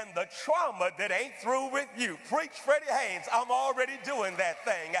and the trauma that ain't through with you. Preach, Freddie Haynes. I'm already doing that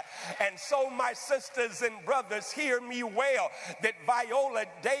thing. And so my sisters and brothers, hear me well, that Viola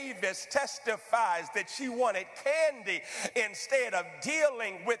Davis testifies that she wanted candy instead of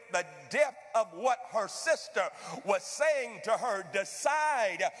dealing with the depth of what her sister was saying to her.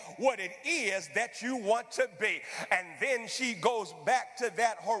 Decide what it is that you want to be. And then she goes back to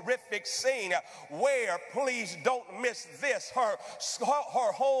that horrific scene where, please don't miss this, her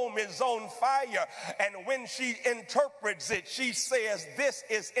home is on fire, and when she interprets it, she says, this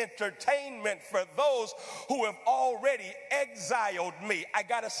is entertainment for those who have already exiled me. I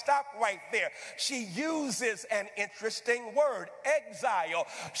gotta stop right there. She uses an interesting word, exile.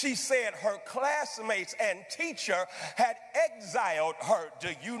 She said her classmates and teacher had exiled her. Do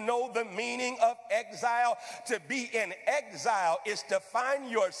you know the meaning of exile? To be in exile is to find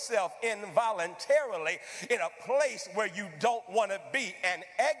yourself involuntarily in a place where you don't want to be. And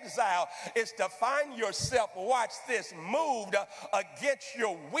exile is to find yourself, watch this, moved against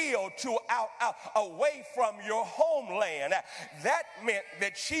your will to away from your homeland. That meant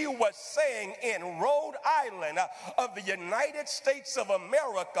that she was saying in Rhode Island of the United States of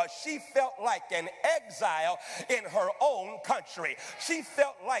America, she felt like an exile in her own country. She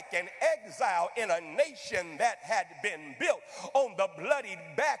felt like an exile in a nation that had been built on the bloodied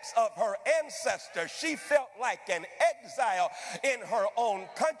backs of her ancestors. She felt like an exile in her own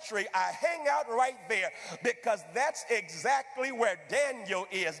country. I hang out right there because that's exactly where Daniel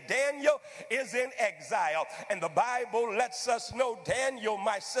is. Daniel is in exile, and the Bible lets us know Daniel,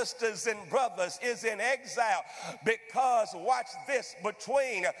 my sisters and brothers, is in exile because, watch this,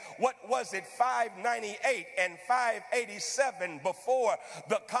 between what was it, 598 and 587 before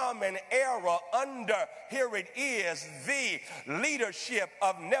the Common Era, under, here it is, the leadership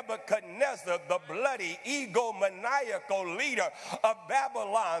of Nebuchadnezzar, the bloody egomaniacal leader of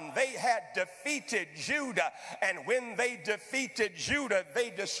Babylon. They had defeated Judah, and when they defeated Judah, they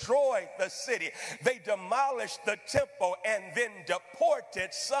destroyed the city. They demolished the temple and then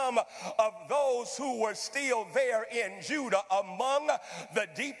deported some of those who were still there in Judah. Among the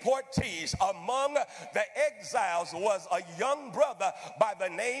deportees, among the exiles, was a young brother by the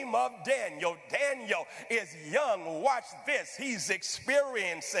name of Daniel. Daniel is young. Watch this. He's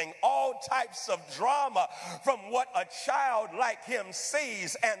experiencing all types of drama from what a child like him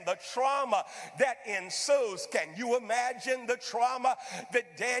sees and the trauma that ensues. Can you imagine the trauma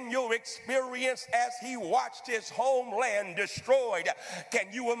that Daniel experienced as he watched his homeland destroyed? Can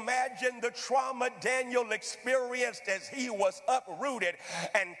you imagine the trauma Daniel experienced as he was uprooted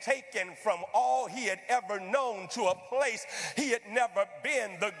and taken from all he had ever known to a place he had never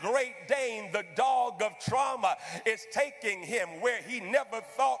been? The Great Dane, the dog of trauma, is taking him where he never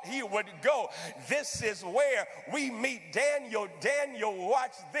thought he would go. This is where we meet Daniel. Daniel,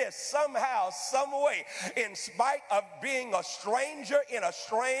 watch this, somehow, some way, in spite of being a stranger in a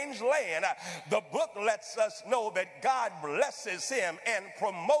strange enemy's land, the book lets us know that God blesses him and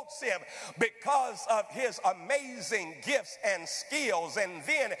promotes him because of his amazing gifts and skills. And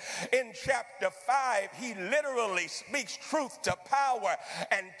then in chapter 5, he literally speaks truth to power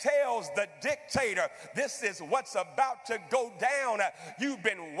and tells the dictator, this is what's about to go down. You've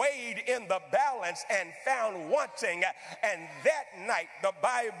been weighed in the balance and found wanting. And that night, the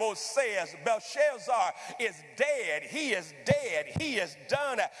Bible says Belshazzar is dead. He is dead. He is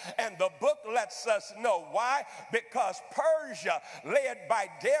done. And the book lets us know why. Because Persia, led by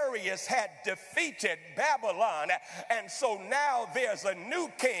Darius, had defeated Babylon. And so now there's a new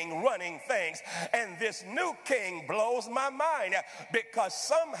king running things. And this new king blows my mind because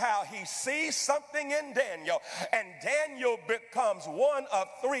somehow he sees something in Daniel. And Daniel becomes one of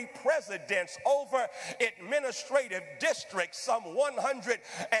 3 presidents over administrative districts, some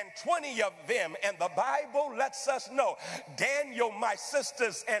 120 of them. And the Bible lets us know Daniel, my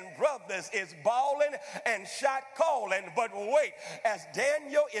sisters and brothers, is balling and shot calling. But wait, as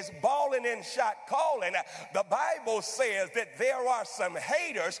Daniel is balling and shot calling, the Bible says that there are some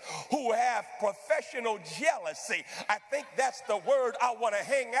haters who have professional jealousy. I think that's the word I want to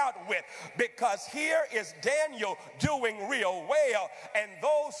hang out with, because here is Daniel doing real well, and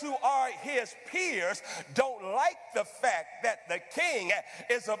those who are his peers don't like the fact that the king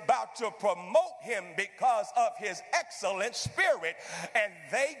is about to promote him because of his excellent spirit, and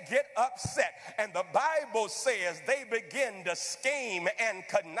they get upset. And the Bible says they begin to scheme and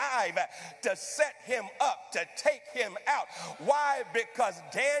connive to set him up, to take him out. Why? Because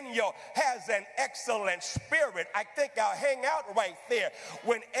Daniel has an excellent spirit. I think I'll hang out right there.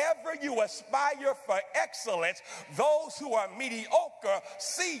 Whenever you aspire for excellence, those who are mediocre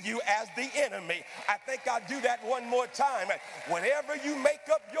see you as the enemy. I think I'll do that one more time. Whenever you make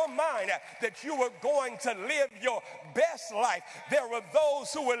up your mind that you are going to live your best life, there are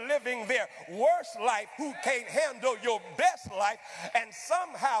those who are living their worst life who can't handle your best life, and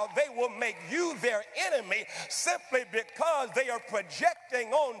somehow they will make you their enemy simply because they are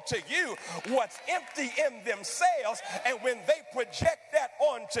projecting onto you what's empty in themselves. And when they project that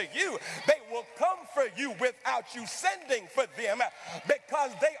onto you, they will come for you without you sending for them,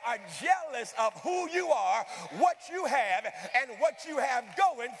 because they are jealous of who you are, what you have, and what you have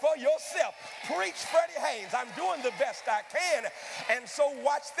going for yourself. Preach, Freddie Haynes. I'm doing the best I can. And so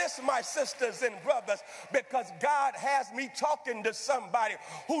watch this, my sisters and brothers, because God has me talking to somebody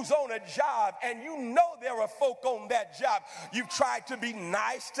who's on a job, and you know there are folk on that job. You've tried to be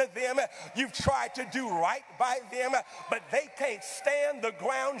nice to them. You've tried to do right by them, but they can't stand the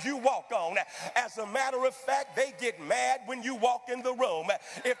ground you walk on. As a matter of fact, they get mad when you walk in the room.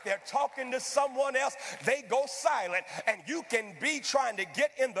 If they're talking to someone else, they go silent, and you can be trying to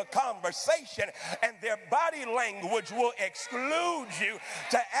get in the conversation, and their body language will exclude you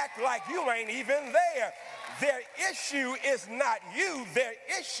to act like you ain't even there. Their issue is not you. Their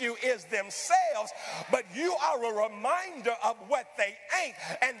issue is themselves, but you are a reminder of what they ain't,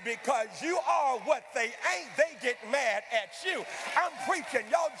 and because you are what they ain't, they get mad at you. I'm preaching.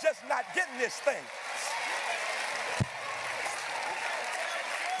 Y'all just not getting this thing.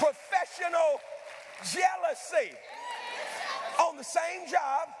 Professional jealousy on the same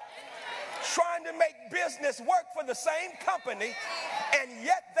job, trying to make business work for the same company, and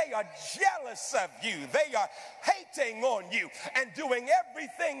yet they are jealous of you. They are hating on you and doing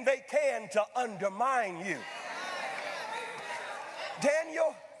everything they can to undermine you.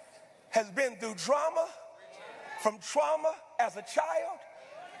 Daniel has been through trauma, from trauma as a child,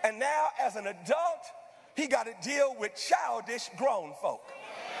 and now as an adult, he got to deal with childish grown folk.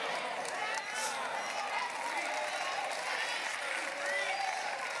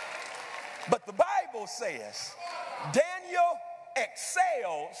 But the Bible says Daniel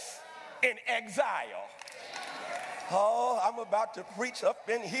excels in exile. Oh, I'm about to preach up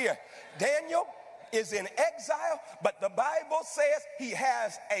in here. Daniel is in exile, but the Bible says he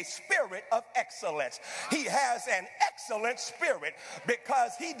has a spirit of excellence. He has an excellent spirit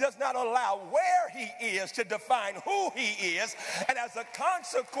because he does not allow where he is to define who he is, and as a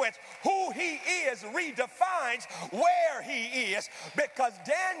consequence, who he is redefines where he is, because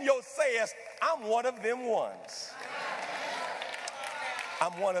Daniel says, I'm one of them ones.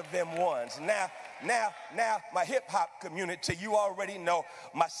 I'm one of them ones. Now, my hip-hop community, you already know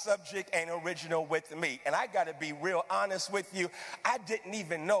my subject ain't original with me. And I got to be real honest with you. I didn't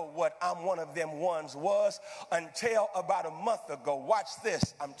even know what I'm one of them ones was until about a month ago. Watch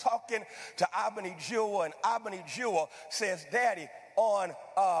this. I'm talking to Albany Jewel, and Albany Jewel says, Daddy, on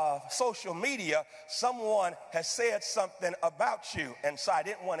social media, someone has said something about you. And so I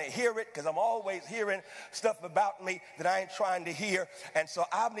didn't want to hear it because I'm always hearing stuff about me that I ain't trying to hear. And so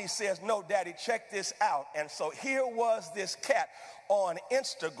Abney says, no, Daddy, check this out. And so here was this cat on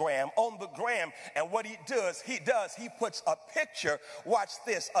Instagram, on the gram, and what he puts a picture, watch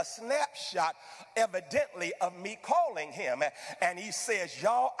this, a snapshot evidently of me calling him, and he says,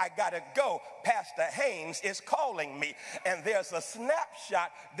 y'all, I gotta go, Pastor Haynes is calling me. And there's a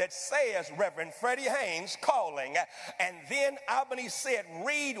snapshot that says Reverend Freddie Haynes calling, and then Albany said,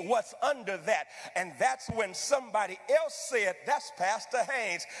 read what's under that. And that's when somebody else said, that's Pastor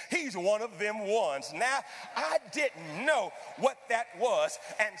Haynes, he's one of them ones. Now, I didn't know what that was,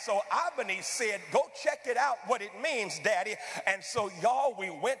 and so Albany said, go check it out what it means, Daddy. And so y'all, we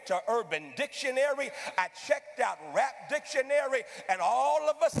went to Urban Dictionary, I checked out Rap Dictionary, and all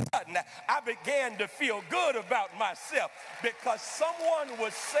of a sudden I began to feel good about myself because someone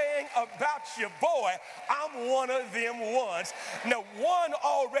was saying about your boy, I'm one of them ones. Now, one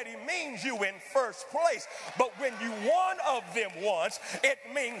already means you in first place, but when you one of them ones, it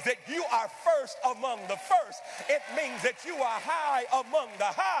means that you are first among the first. It means that you are high among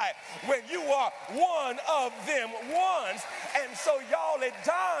the high when you are one of them ones. And so y'all, it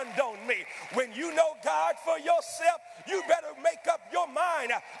dawned on me, when you know God for yourself, you better make up your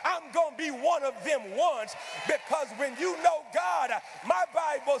mind, I'm going to be one of them ones, because when you know God, my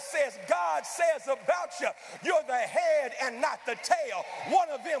Bible says, God says about you, you're the head and not the tail, one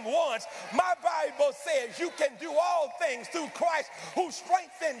of them ones. My Bible says you can do all things through Christ who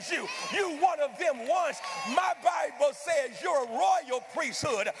strengthens you. You one of them ones. My Bible says you're a royal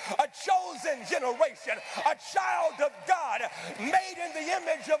priesthood, a chosen generation, a child of God, made in the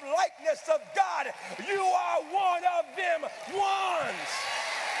image of likeness of God. You are one of them ones.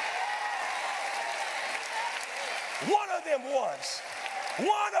 One of them ones.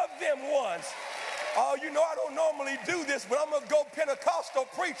 One of them ones. Oh, you know, I don't normally do this, but I'm going to go Pentecostal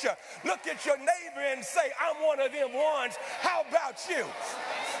preacher. Look at your neighbor and say, I'm one of them ones. How about you?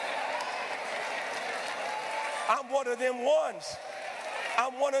 I'm one of them ones.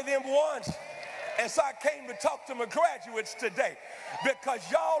 I'm one of them ones. And so I came to talk to my graduates today because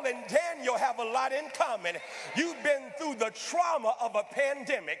y'all and Daniel have a lot in common. You've been through the trauma of a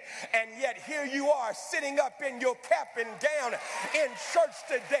pandemic, and yet here you are sitting up in your cap and gown in church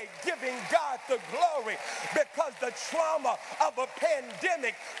today giving God the glory, because the trauma of a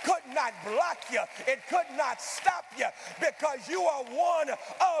pandemic could not block you. It could not stop you, because you are one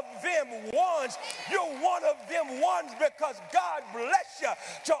of them ones. You're one of them ones because God bless you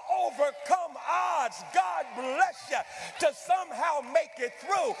to overcome odds. God bless you to somehow make it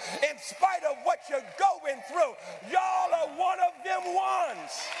through in spite of what you're going through. Y'all are one of them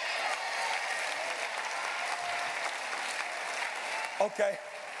ones. Okay,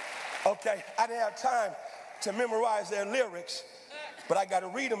 I didn't have time to memorize their lyrics, but I got to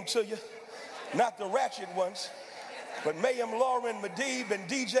read them to you. Not the ratchet ones, but Mayhem Lauren, Medib, and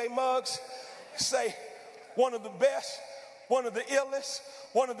DJ Muggs say, one of the best, one of the illest,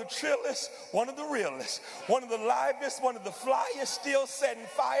 one of the trillest, one of the realest, one of the livest, one of the flyest, still setting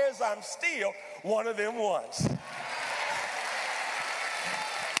fires. I'm still one of them ones.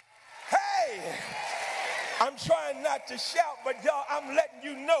 Hey, I'm trying not to shout, but y'all, I'm letting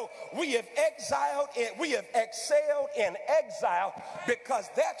you know we have excelled in exile because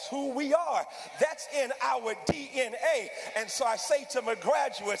that's who we are. That's in our DNA. And so I say to my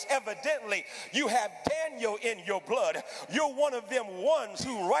graduates, evidently you have Daniel in your blood. You're one of them ones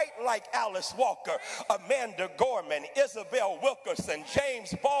who write like Alice Walker, Amanda Gorman, Isabel Wilkerson,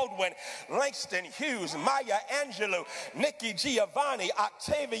 James Baldwin, Langston Hughes, Maya Angelou, Nikki Giovanni,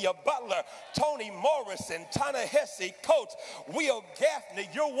 Octavia Butler, Toni Morrison, Ta-Nehisi Coates, Will Gaffney.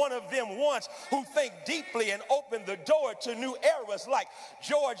 You're one of them ones who think deeply and open the door to new eras like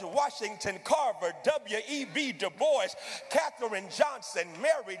George Washington Carver, W.E.B. Du Bois, Katherine Johnson,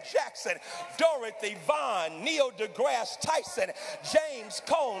 Mary Jackson, Dorothy Vaughan, Neil deGrasse Tyson, James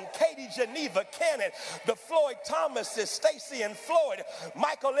Cone, Katie Geneva Cannon, the Floyd Thomases, Stacey and Floyd,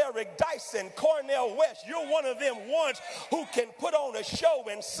 Michael Eric Dyson, Cornel West. You're one of them ones who can put on a show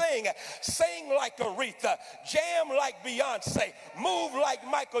and sing like Aretha, jam like Beyonce, move like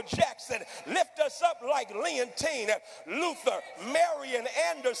Michael Jackson, lift us up like Leontine, Luther, Marian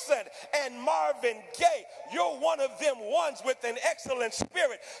Anderson, and Marvin Gaye. You're one of them ones with an excellent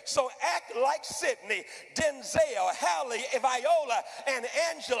spirit. So act like Sydney, Denzel, Hallie, Viola, and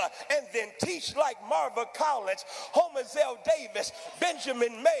Angela, and then teach like Marva Collins, Homazel Davis,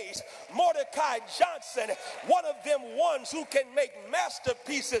 Benjamin Mays, Mordecai Johnson, one of them ones who can make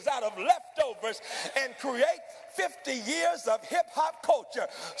masterpieces out of leftovers and create 50 years of hip-hop culture.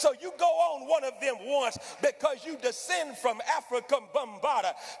 So you go on one of them once because you descend from African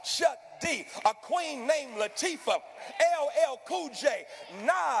Bombada, Chuck D, a queen named Latifah, LL Cool J,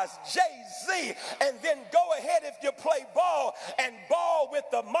 Nas, Jay-Z, and then go ahead if you play ball and ball with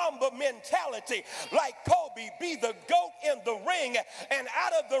the Mamba mentality like Kobe, be the GOAT in the ring and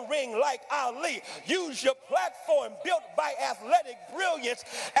out of the ring like Ali. Use your platform built by athletic brilliance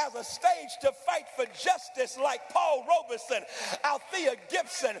as a stage to fight for justice like Paul Robeson, Althea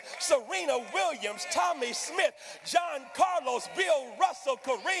Gibson, Serena Williams, Tommy Smith, John Carlos, Bill Russell,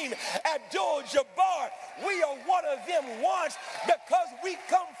 Kareem Abdul-Jabbar. We are one of them ones because we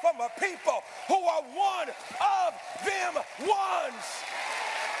come from a people who are one of them ones.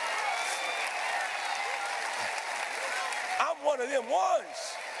 I'm one of them ones.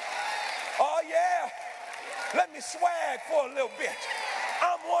 Oh yeah, let me swag for a little bit.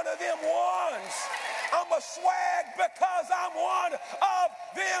 I'm one of them ones. I'm a swag because I'm one of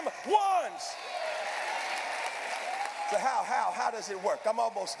them ones. So how does it work? I'm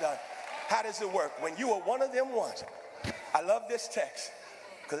almost done. How does it work? When you are one of them ones, I love this text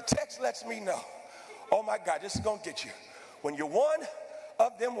because the text lets me know, oh my God, this is going to get you. When you're one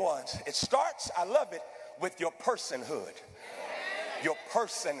of them ones, it starts, I love it, with your personhood. Your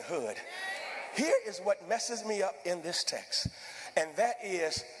personhood. Here is what messes me up in this text, and that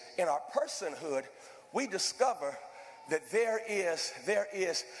is in our personhood, we discover that there is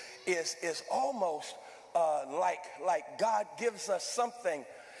almost like God gives us something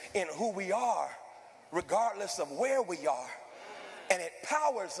in who we are, regardless of where we are, and it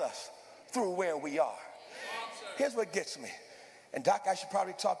powers us through where we are. Here's what gets me, and Doc, I should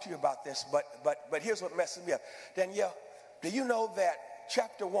probably talk to you about this, but here's what messes me up. Danielle, do you know that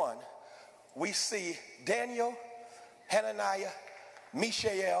chapter 1, we see Daniel, Hananiah,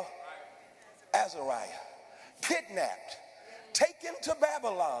 Mishael, Azariah kidnapped, taken to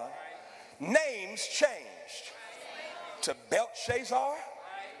Babylon, names changed to Belshazzar,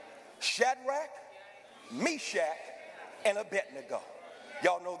 Shadrach, Meshach, and Abednego.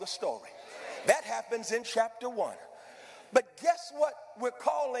 Y'all know the story. That happens in chapter 1. But guess what we're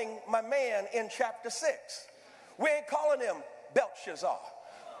calling my man in chapter 6? We ain't calling him Belshazzar.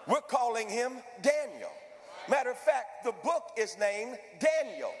 We're calling him Daniel. Matter of fact, the book is named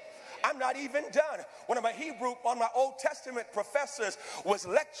Daniel. I'm not even done. One of my my Old Testament professors was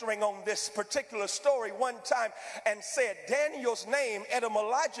lecturing on this particular story one time and said Daniel's name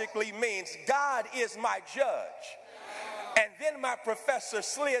etymologically means God is my judge. And then my professor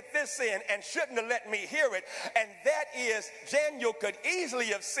slid this in and shouldn't have let me hear it. And that is, Daniel could easily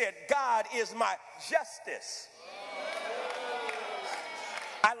have said, God is my justice.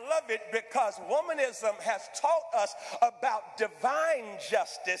 I love it because womanism has taught us about divine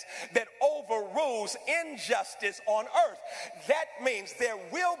justice that overrules injustice on earth. That means there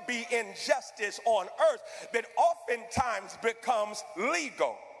will be injustice on earth that oftentimes becomes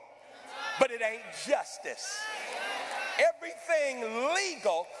legal, but it ain't justice. Everything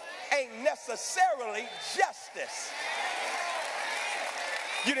legal ain't necessarily justice.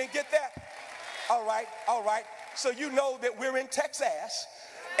 You didn't get that? All right. So you know that we're in Texas,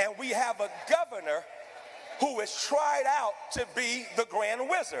 and we have a governor who is tried out to be the Grand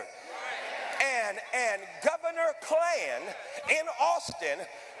Wizard. And Governor Klan in Austin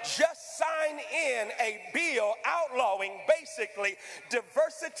just signed in a bill outlawing basically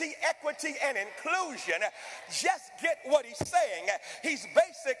diversity, equity, and inclusion. Just get what he's saying. He's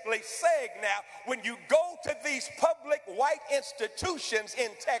basically saying now, when you go to these public white institutions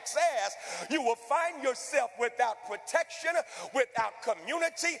in Texas, you will find yourself without protection, without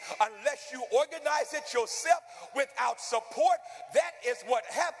community, unless you organize it yourself, without support. That is what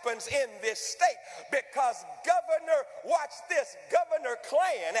happens in this state because Governor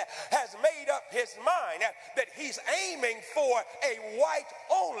Klan has made up his mind that he's aiming for a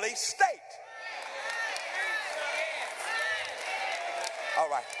white-only state. All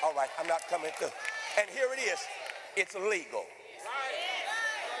right, I'm not coming through. And here it is. It's legal,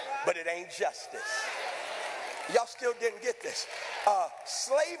 but it ain't justice. Y'all still didn't get this.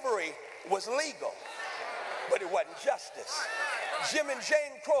 Slavery was legal, but it wasn't justice. Jim and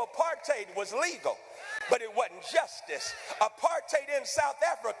Jane Crow apartheid was legal, but it wasn't justice. Apartheid in South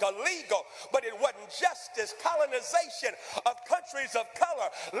Africa, legal, but it wasn't justice. Colonization of countries of color,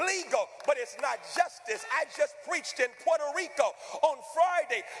 legal, but it's not justice. I just preached in Puerto Rico on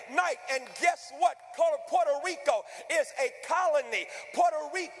Friday night, and guess what? Puerto Rico is a colony. Puerto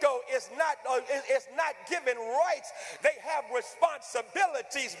Rico is not given rights. They have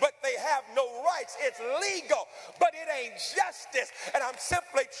responsibilities, but they have no rights. It's legal, but it ain't justice. And I'm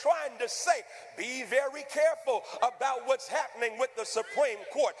simply trying to say, be very careful about what's happening with the Supreme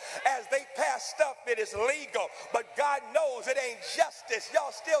Court. As they pass stuff, it is legal, but God knows it ain't justice.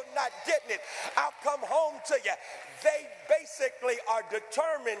 Y'all still not getting it. I'll come home to you. They basically are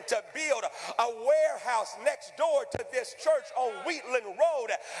determined to build a warehouse next door to this church on Wheatland Road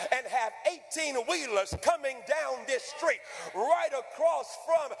and have 18-wheelers coming down this street, right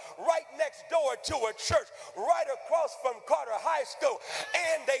next door to a church, right across from Carter High School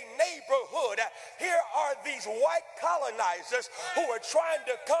and a neighborhood. Here are these white colonizers who are trying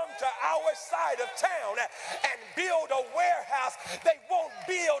to come to our side of town and build a warehouse. They won't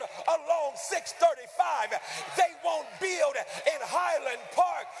build along 635. They won't build in Highland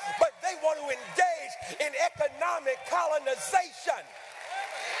Park, but they want to engage in economic colonization.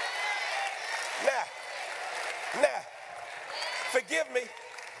 Now,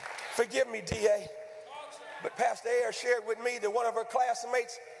 forgive me, DA, but Pastor Ayers shared with me that one of her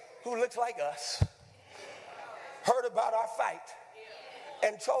classmates who looks like us heard about our fight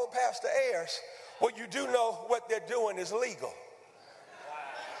and told Pastor Ayers, well, you do know what they're doing is legal.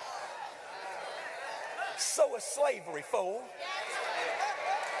 So is slavery, fool.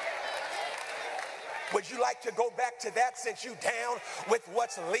 Would you like to go back to that since you down with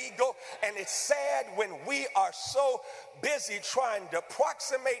what's legal? And it's sad when we are so busy trying to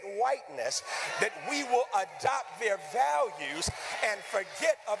approximate whiteness that we will adopt their values and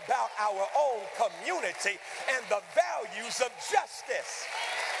forget about our own community and the values of justice.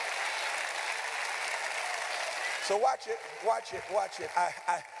 So watch it.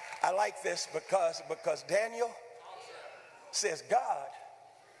 I like this because Daniel says God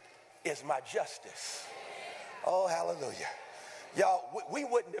is my justice. Oh, hallelujah. Y'all, we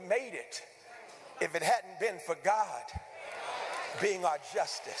wouldn't have made it if it hadn't been for God being our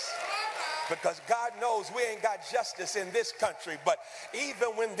justice. Because God knows we ain't got justice in this country, but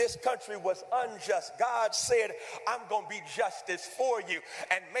even when this country was unjust, God said, I'm going to be justice for you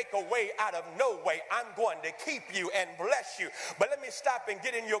and make a way out of no way. I'm going to keep you and bless you. But let me stop and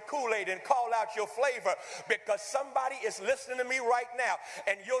get in your Kool-Aid and call out your flavor, because somebody is listening to me right now,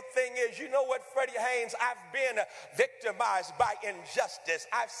 and your thing is, you know what, Freddie Haynes, I've been victimized by injustice.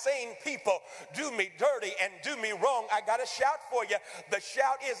 I've seen people do me dirty and do me wrong. I got a shout for you. The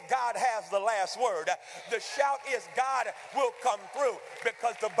shout is God has the last word. The shout is God will come through,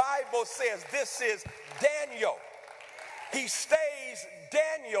 because the Bible says this is Daniel. He stays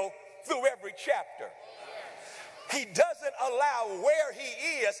Daniel through every chapter. He doesn't allow where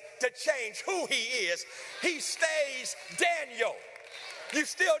he is to change who he is. He stays Daniel. You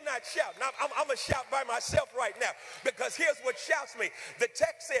still not shouting. I'm going to shout by myself right now, because here's what shouts me. The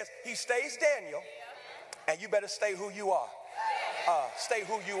text says he stays Daniel, and you better stay who you are. Stay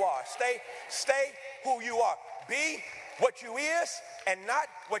who you are. Stay who you are. Be what you is and not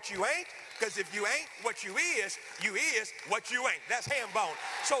what you ain't. Because if you ain't what you is what you ain't. That's ham bone.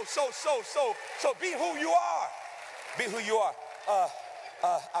 So be who you are. Be who you are.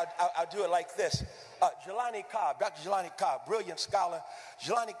 I'll do it like this. Jelani Cobb, Dr. Jelani Cobb, brilliant scholar.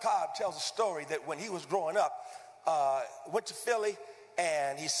 Jelani Cobb tells a story that when he was growing up, went to Philly,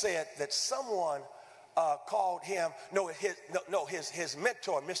 and he said that someone called him, his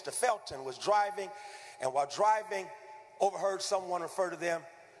mentor, Mr. Felton, was driving, and while driving, overheard someone refer to them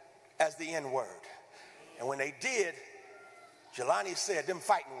as the N-word. And when they did, Jelani said, them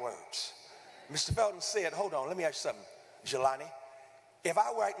fighting words. Mr. Felton said, hold on, let me ask you something, Jelani. If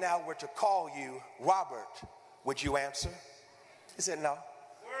I right now were to call you Robert, would you answer? He said, no.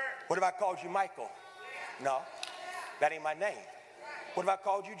 What if I called you Michael? No, that ain't my name. What if I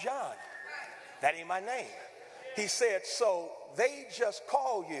called you John? That ain't my name. He said, so they just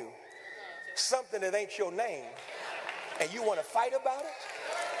call you something that ain't your name, and you want to fight about it?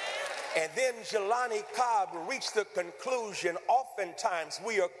 And then Jelani Cobb reached the conclusion, oftentimes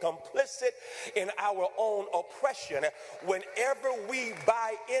we are complicit in our own oppression whenever we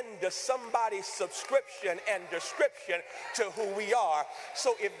buy into somebody's subscription and description to who we are.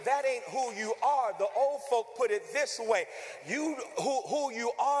 So if that ain't who you are, the old folk put it this way, who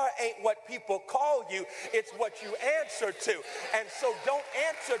you are ain't what people call you, it's what you answer to. And so don't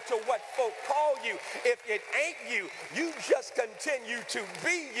answer to what folk call you. If it ain't you, you just continue to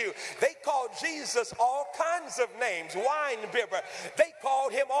be you. They called Jesus all kinds of names, wine bibber. They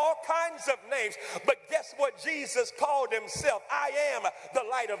called him all kinds of names. But guess what Jesus called himself? I am the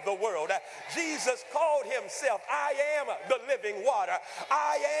light of the world. Jesus called himself, I am the living water.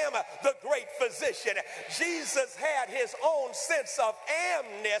 I am the great physician. Jesus had his own sense of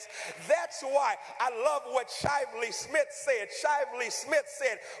amness. That's why I love what Shively Smith said. Shively Smith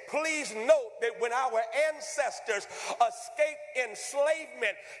said, please note that when our ancestors escaped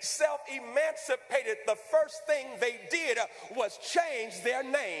enslavement, self-emancipated, the first thing they did was change their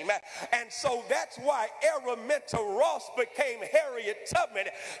name. And so that's why Araminta Ross became Harriet Tubman.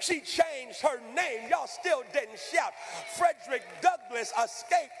 She changed her name. Y'all still didn't shout. Frederick Douglass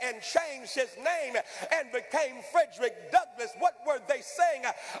escaped and changed his name and became Frederick Douglass. What were they saying?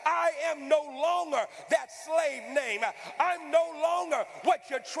 I am no longer that slave name. I'm no longer what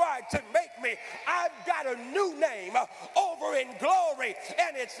you tried to make me. I've got a new name over in glory,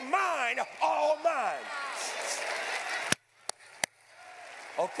 and it's mine, all mine.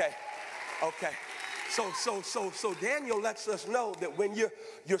 Okay. So Daniel lets us know that when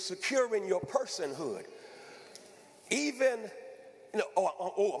you're secure in your personhood, even, I'm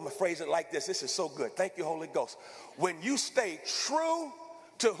gonna phrase it like this. This is so good. Thank you, Holy Ghost. When you stay true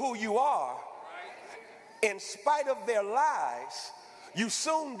to who you are, in spite of their lies, you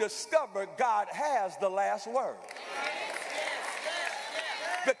soon discover God has the last word.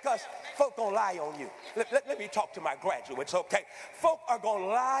 Because folk gonna lie on you. Let me talk to my graduates, okay? Folk are gonna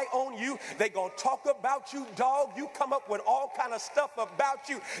lie on you. They gonna talk about you, dog. You come up with all kind of stuff about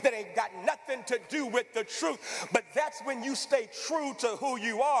you that ain't got nothing to do with the truth. But that's when you stay true to who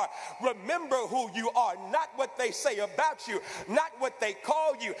you are. Remember who you are, not what they say about you, not what they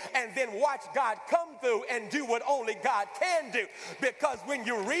call you, and then watch God come through and do what only God can do. Because when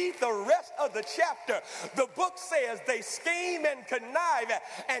you read the rest of the chapter, the book says they scheme and connive,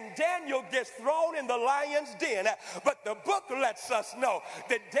 and Daniel gets thrown in the lion's den. But the book lets us know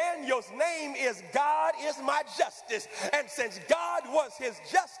that Daniel's name is God is my justice. And since God was his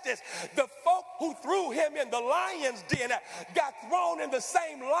justice, the folk who threw him in the lion's den got thrown in the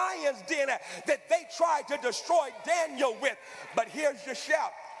same lion's den that they tried to destroy Daniel with. But here's your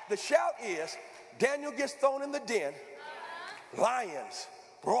shout. The shout is, Daniel gets thrown in the den, lions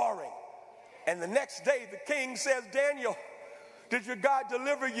roaring. And the next day the king says, Daniel, did your God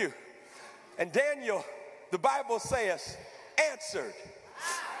deliver you? And Daniel, the Bible says, answered.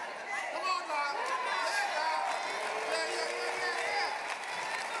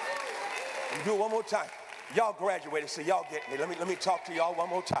 Do it one more time. Y'all graduated, so y'all get me. Let me talk to y'all one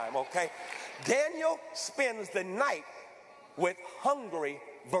more time, okay? Daniel spends the night with hungry,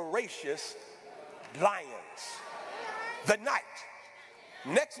 voracious lions. The night.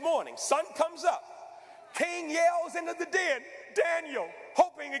 Next morning, sun comes up. King yells into the den, Daniel,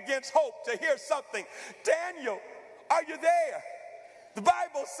 hoping against hope to hear something. Daniel, are you there? The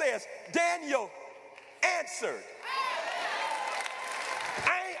Bible says Daniel answered.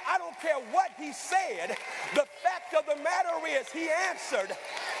 I don't care what he said. The fact of the matter is he answered.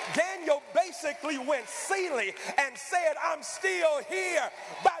 Daniel basically went silly and said, I'm still here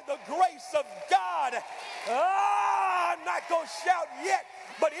by the grace of God. I'm not going to shout yet.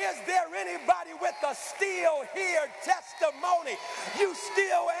 But is there anybody with a still here testimony? You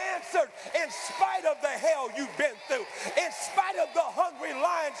still answered in spite of the hell you've been through, in spite of the hungry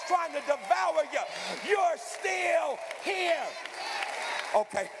lions trying to devour you. You're still here.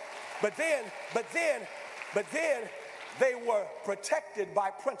 Okay, but then they were protected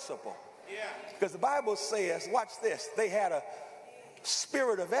by principle. Because the Bible says, watch this, they had a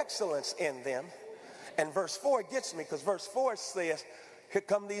spirit of excellence in them. And verse 4 gets me, because verse 4 says, here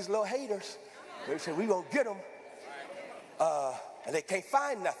come these little haters. They say, we're going to get them. And they can't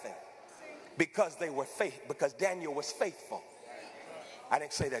find nothing because they were because Daniel was faithful. I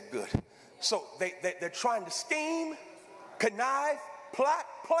didn't say that good. So they're trying to scheme, connive, plot,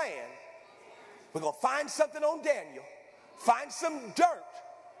 plan. We're going to find something on Daniel, find some dirt.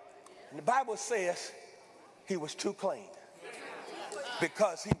 And the Bible says he was too clean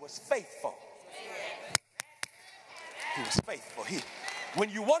because he was faithful. He was faithful. When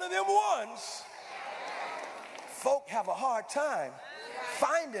you one of them ones, folk have a hard time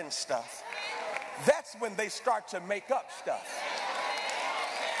finding stuff. That's when they start to make up stuff.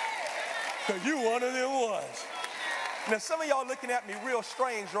 Because you one of them ones. Now, some of y'all looking at me real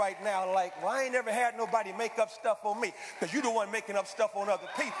strange right now, like, well, I ain't never had nobody make up stuff on me, because you the one making up stuff on other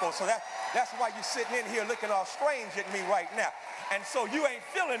people. So that's why you're sitting in here looking all strange at me right now. And so you ain't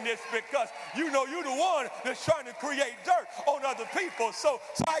feeling this because you know you're the one that's trying to create dirt on other people. So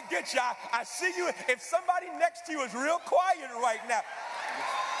I get you. I see you. If somebody next to you is real quiet right now,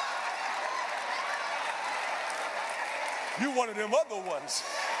 You one of them other ones.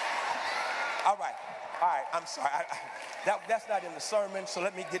 All right, I'm sorry. That's not in the sermon, so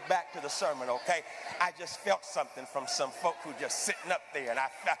let me get back to the sermon, okay? I just felt something from some folk who just sitting up there, and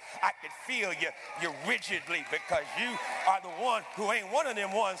I could feel you rigidly, because you are the one who ain't one of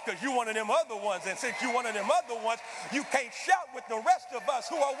them ones, because you one of them other ones, and since you one of them other ones, you can't shout with the rest of us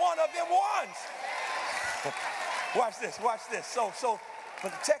who are one of them ones. Watch this. So,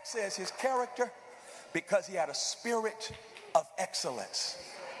 but the text says his character, because he had a spirit of excellence.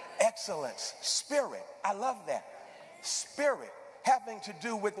 Excellence, spirit, I love that. Spirit having to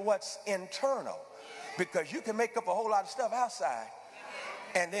do with what's internal, because you can make up a whole lot of stuff outside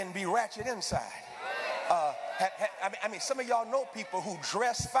and then be ratchet inside. I mean, some of y'all know people who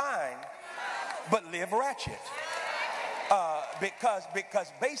dress fine but live ratchet,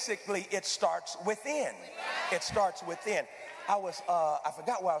 because basically it starts within. It starts within. I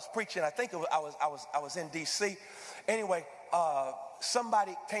forgot where I was preaching. I think I was in DC. Anyway,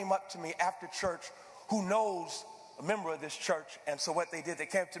 somebody came up to me after church who knows a member of this church, and so what they did, they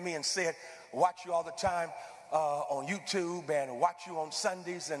came to me and said, watch you all the time on YouTube and watch you on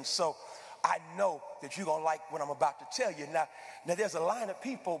Sundays, and so I know that you're gonna like what I'm about to tell you. Now there's a line of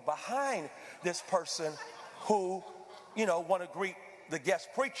people behind this person who, you know, want to greet the guest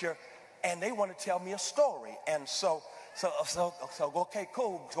preacher, and they want to tell me a story, and so okay,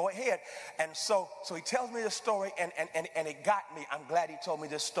 cool, go ahead. And so he tells me this story, and it got me. I'm glad he told me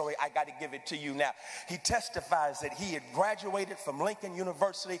this story. I got to give it to you now. He testifies that he had graduated from Lincoln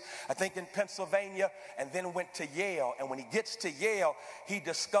University, I think in Pennsylvania, and then went to Yale. And when he gets to Yale, he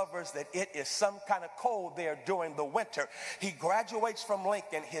discovers that it is some kind of cold there during the winter. He graduates from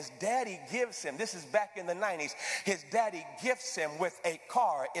Lincoln. His daddy gives him, this is back in the 90s, his daddy gifts him with a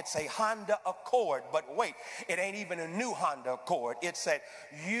car. It's a Honda Accord, but wait, it ain't even a new Honda Accord. It's a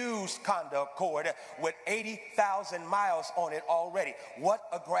used Honda Accord with 80,000 miles on it already. What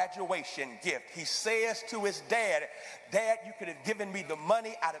a graduation gift. He says to his dad, Dad, you could have given me the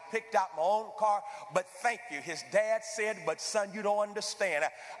money. I'd have picked out my own car, but thank you. His dad said, but son, you don't understand.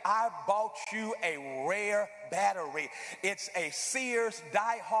 I bought you a rare battery. It's a Sears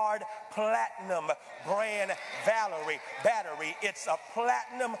Die Hard Platinum brand battery. It's a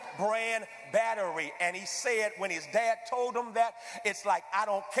platinum brand battery. And he said when his dad told him that, it's like, I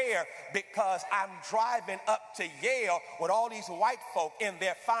don't care, because I'm driving up to Yale with all these white folk in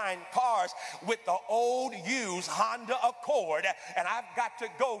their fine cars with the old used Honda Accord, and I've got to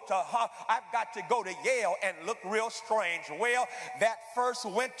go to Yale and look real strange. Well, that first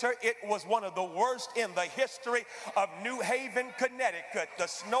winter, it was one of the worst in the history of New Haven, Connecticut. The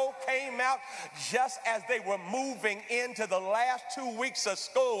snow came out just as they were moving into the last 2 weeks of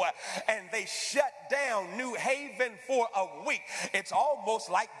school, and they shut down New Haven for a week. It's almost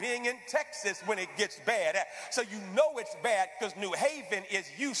like being in Texas when it gets bad. So you know it's bad because New Haven is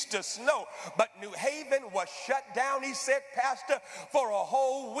used to snow, but New Haven was shut down, he said, Pastor, for a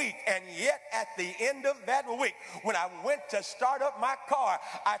whole week. And yet at the end of that week, when I went to start up my car,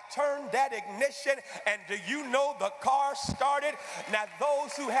 I turned that ignition, and do you know the car started? Now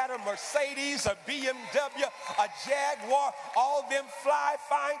those who had a Mercedes, a BMW, a Jaguar, all them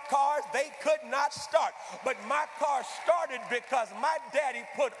fine cars, they could not start. But my car started because my daddy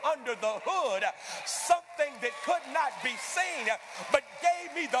put under the hood something that could not be seen, but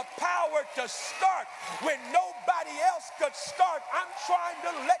gave me the power to start when nobody else could start. I'm trying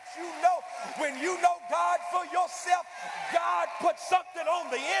to let you know, when you know God for yourself, God put something on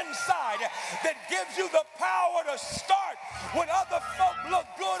the inside that gives you the power to start. When other folk look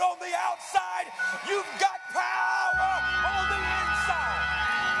good on the outside, you've got power on the inside.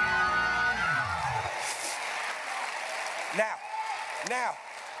 Now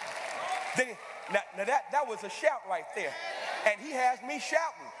that was a shout right there, and he has me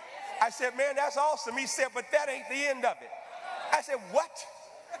shouting. I said, man, that's awesome. He said, but that ain't the end of it. I said, what?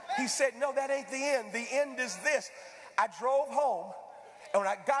 He said, no, that ain't the end. The end is this. I drove home, and when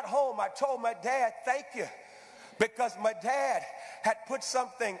I got home, I told my dad, thank you, because my dad had put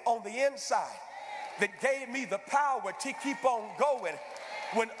something on the inside that gave me the power to keep on going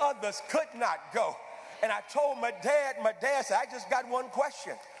when others could not go. And I told my dad said, I just got one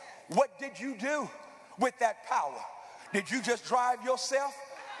question. What did you do with that power? Did you just drive yourself?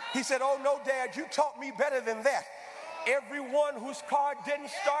 He said, oh no, Dad, you taught me better than that. Everyone whose car didn't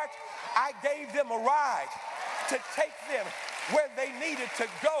start, I gave them a ride to take them where they needed to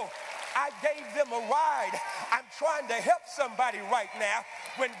go. I gave them a ride. I'm trying to help somebody right now.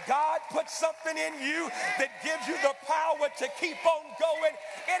 When God puts something in you that gives you the power to keep on going,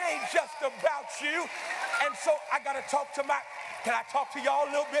 it ain't just about you. And so I got to talk to can I talk to y'all a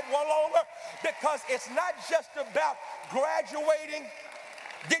little bit more longer? Because it's not just about graduating,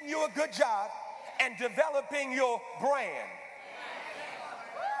 getting you a good job, and developing your brand.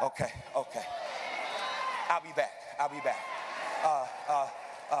 Okay. I'll be back.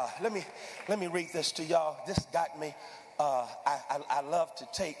 Let me read this to y'all. This got me. I love to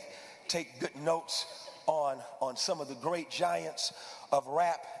take good notes on some of the great giants of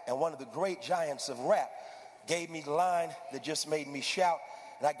rap, and one of the great giants of rap gave me the line that just made me shout,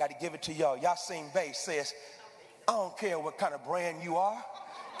 and I got to give it to y'all. Yasin Bey says, I don't care what kind of brand you are,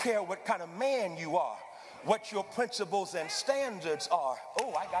 care what kind of man you are, what your principles and standards are.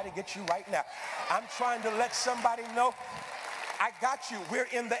 Oh, I got to get you right now. I'm trying to let somebody know, I got you. We're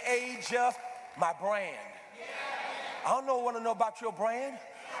in the age of my brand. I don't want to know about your brand.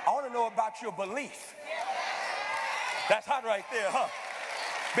 I want to know about your belief. That's hot right there, huh?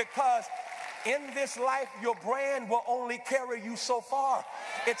 Because in this life, your brand will only carry you so far.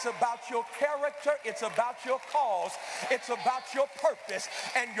 It's about your character. It's about your cause. It's about your purpose.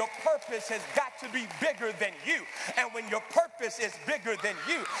 And your purpose has got to be bigger than you. And when your purpose is bigger than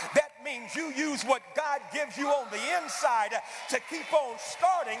you, that means you use what God gives you on the inside to keep on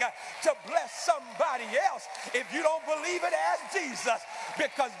starting to bless somebody else. If you don't believe it, ask Jesus,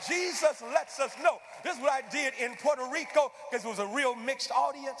 because Jesus lets us know. This is what I did in Puerto Rico, because it was a real mixed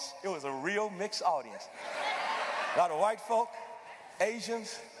audience. It was a real mixed audience. A lot of white folk,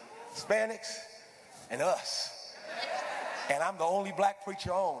 Asians, Hispanics, and us. And I'm the only black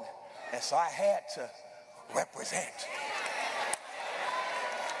preacher on. And so I had to represent.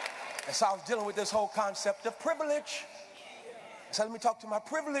 And so I was dealing with this whole concept of privilege. So let me talk to my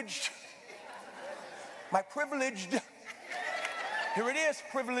privileged. My privileged. Here it is,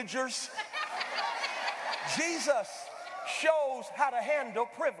 privilegers. Jesus shows how to handle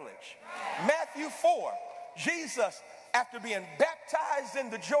privilege. Matthew 4, Jesus, after being baptized in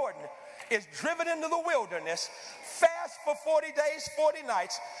the Jordan, is driven into the wilderness, fast for 40 days, 40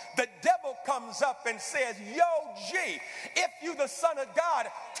 nights. The devil comes up and says, yo, G, if you the Son of God,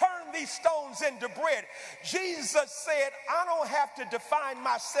 turn these stones into bread. Jesus said, I don't have to define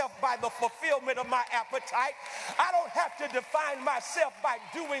myself by the fulfillment of my appetite. I don't have to define myself by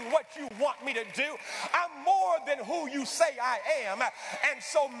doing what you want me to do. I'm more than who you say I am. And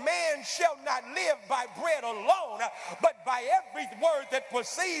so man shall not live by bread alone, but by every word that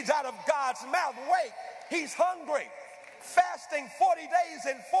proceeds out of God's mouth. Wait, he's hungry, fasting 40 days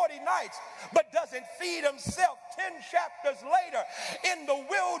and 40 nights, but doesn't feed himself. 10 chapters later, in the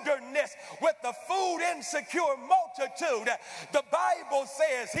wilderness with the food insecure multitude, the Bible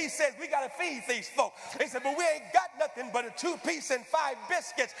says, he says, we got to feed these folks. He said, but we ain't got nothing but a 2-piece and 5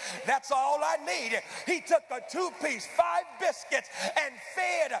 biscuits. That's all I need. He took a 2-piece, 5 biscuits and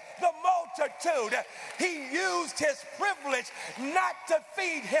fed the multitude. He used his privilege not to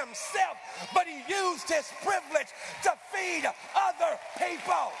feed himself, but he used his privilege to feed other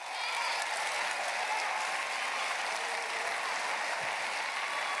people.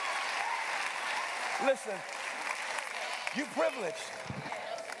 Listen, you privileged,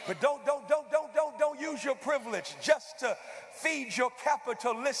 but don't use your privilege just to feed your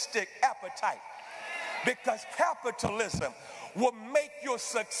capitalistic appetite, because capitalism will make your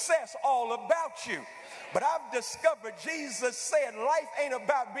success all about you. But I've discovered Jesus said life ain't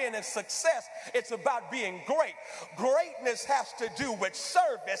about being a success, it's about being great. Greatness has to do with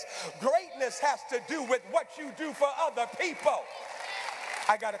service. Greatness has to do with what you do for other people.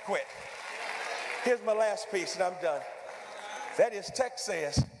 I gotta quit. Here's my last piece and I'm done. That is, text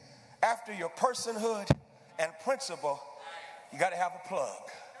says, after your personhood and principle, you got to have a plug.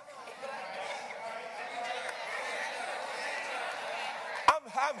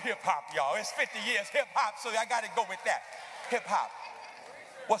 I'm hip-hop, y'all. It's 50 years hip-hop, so I got to go with that. Hip-hop.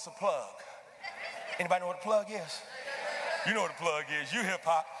 What's a plug? Anybody know what a plug is? You know what a plug is. You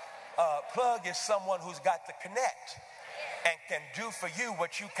hip-hop. Plug is someone who's got the connect and can do for you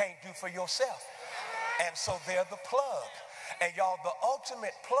what you can't do for yourself. And so they're the plug. And y'all, the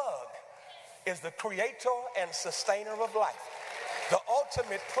ultimate plug is the creator and sustainer of life. The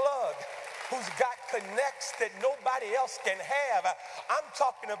ultimate plug who's got connects that nobody else can have. I'm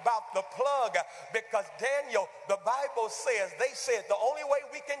talking about the plug because Daniel, the Bible says, they said the only way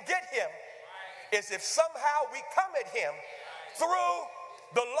we can get him is if somehow we come at him through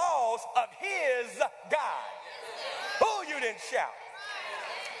the laws of his God. Oh, you didn't shout.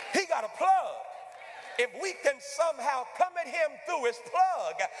 He got a plug. If we can somehow come at him through his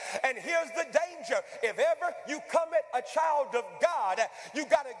plug, and here's the danger, if ever you come at a child of God, you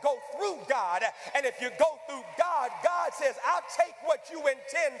got to go through God, and if you go through God, God says, I'll take what you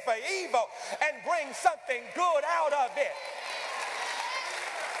intend for evil and bring something good out of it.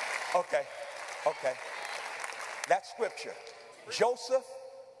 Okay. That scripture. Joseph,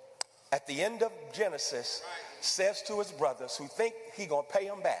 at the end of Genesis, says to his brothers who think he gonna pay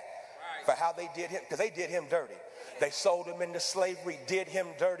them back for how they did him, because they did him dirty. They sold him into slavery, did him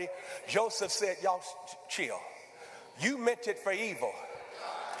dirty. Joseph said, y'all chill. You meant it for evil,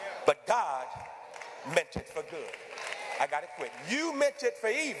 but God meant it for good. I got to quit. You meant it for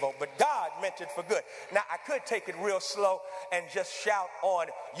evil, but God meant it for good. Now, I could take it real slow and just shout on,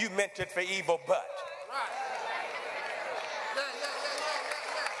 you meant it for evil, but.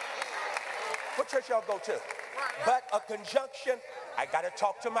 What church y'all go to? But a conjunction. I got to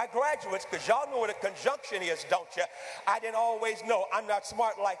talk to my graduates because y'all know what a conjunction is, don't you? I didn't always know. I'm not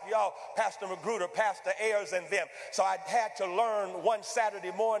smart like y'all, Pastor Magruder, Pastor Ayers, and them. So I had to learn one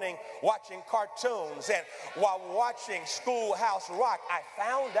Saturday morning watching cartoons. And while watching Schoolhouse Rock, I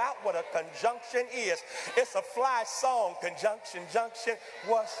found out what a conjunction is. It's a fly song, conjunction, junction,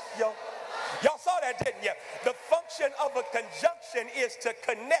 what's your... Y'all saw that, didn't you? The function of a conjunction is to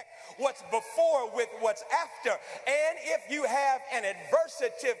connect what's before with what's after. And if you have an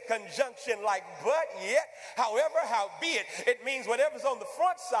adversative conjunction like but, yet, however, howbeit, it means whatever's on the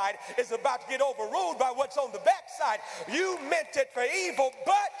front side is about to get overruled by what's on the back side. You meant it for evil,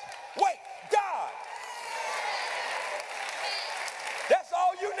 but wait, God. That's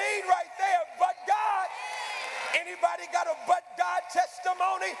all you need right there, but God. Anybody got a but God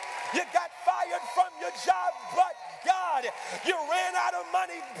testimony? You got fired from your job, but God. You ran out of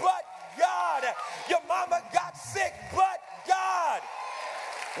money, but God. Your mama got sick, but God.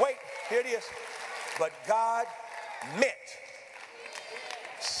 Wait, here it is. But God meant.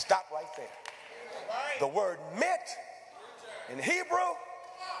 Stop right there. The word meant in Hebrew,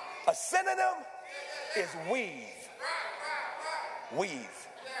 a synonym is weave. Weave.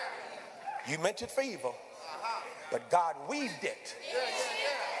 You meant it for evil, but God weaved it.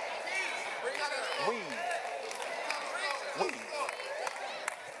 Weave. Weave.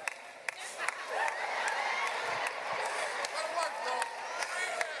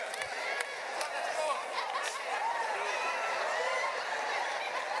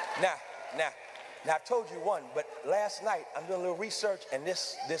 Now I've told you one, but last night I'm doing a little research and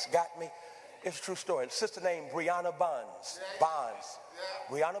this got me. It's a true story. A sister named Brianna Bonds.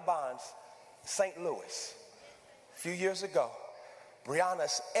 Brianna Bonds, St. Louis. A few years ago,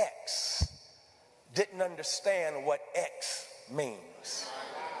 Brianna's ex didn't understand what X means.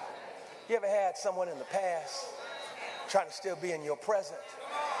 You ever had someone in the past trying to still be in your present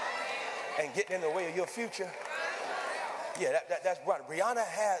and getting in the way of your future? Yeah, that's Brianna. Brianna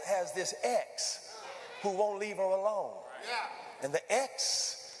has this ex who won't leave her alone. And the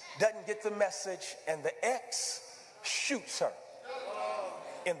ex doesn't get the message, and the ex shoots her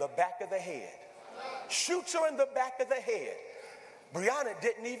in the back of the head. Shoots her in the back of the head. Brianna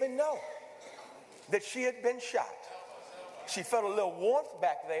didn't even know that she had been shot. She felt a little warmth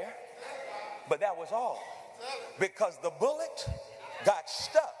back there, but that was all. Because the bullet got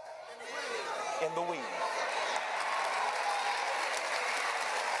stuck in the weave.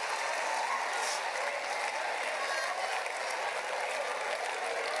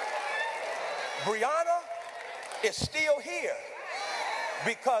 Brianna is still here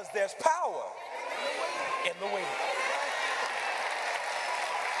because there's power in the weave.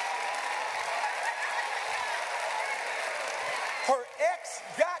 Her ex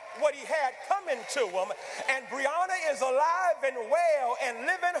got what he had coming to him, and Brianna is alive and well and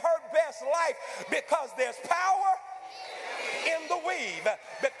living her best life because there's power in the weave,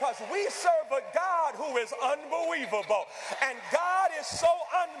 because we serve a God who is unbelievable, and God is so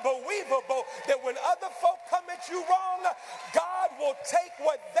unbelievable that when other folk come at you wrong, God will take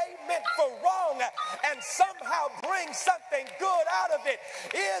what they meant for wrong and somehow bring something good out of it.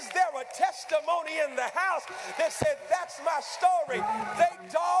 Is there a testimony in the house that said, that's my story? They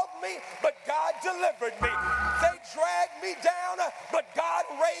dogged me, but God delivered me. They dragged me down, but God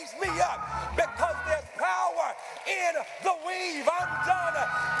raised me up, because there's power in the weave. I'm done.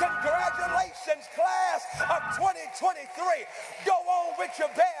 Congratulations, class of 2023. Go on with your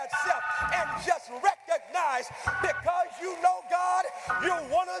bad self and just recognize, because you know God, you're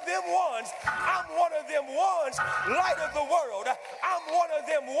one of them ones. I'm one of them ones, light of the world. I'm one of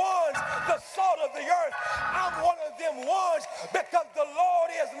them ones, the salt of the earth. I'm one of them ones, because the Lord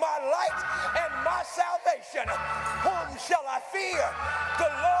is my light and my salvation. Whom shall I fear? The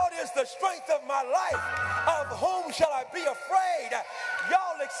Lord is the strength of my life. Of whom shall I be afraid?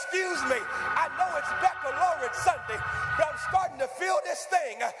 Y'all excuse me. I know it's Baccalaureate Sunday, but I'm starting to feel this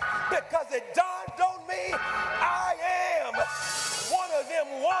thing, because it dawned on me, I am one of them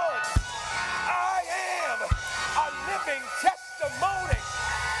ones. I am a living testimony.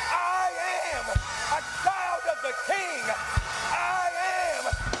 I am a child of the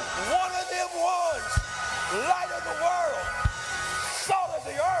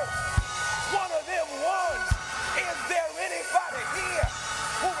Is there anybody here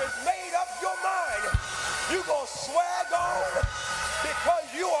who has made up your mind? You gonna swag on because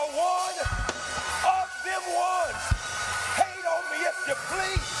you are one of them ones. Hate on me if you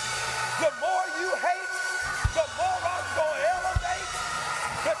please. The more you hate, the more I'm gonna elevate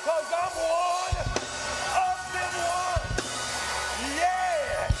because I'm one of them ones.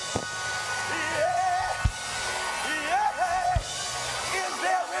 Yeah. Is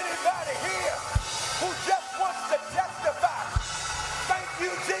there anybody here who just wants to testify? Thank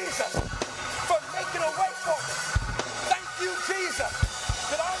you, Jesus, for making a way for me. Thank you, Jesus,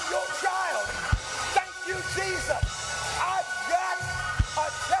 that I'm your child. Thank you, Jesus. I've got a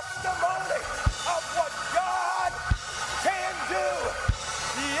testimony of what God can do.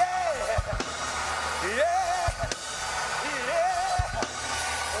 Yeah.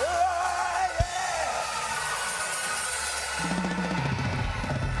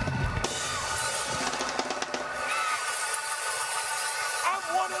 I'm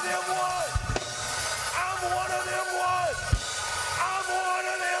one of them ones.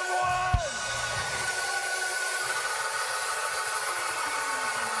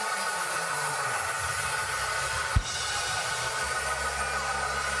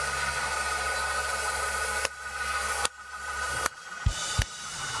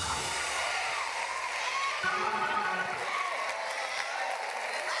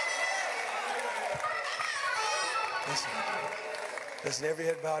 Listen, every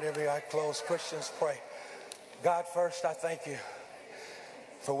head bowed, every eye closed. Christians, pray. God, first, I thank you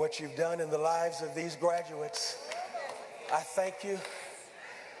for what you've done in the lives of these graduates. I thank you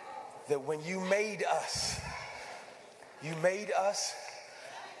that when you made us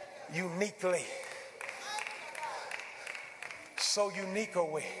uniquely. So unique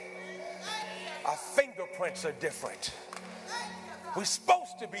are we. Our fingerprints are different. We're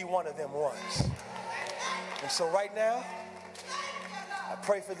supposed to be one of them ones. And so right now, I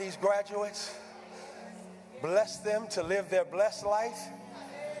pray for these graduates. Bless them to live their blessed life.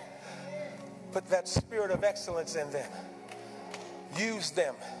 Put that spirit of excellence in them. Use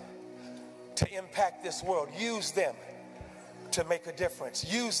them to impact this world. Use them to make a difference.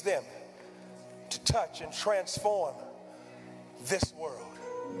 Use them to touch and transform this world,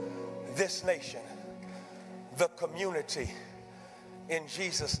 this nation, the community, in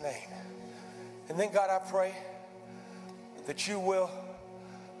Jesus' name. And then, God, I pray that you will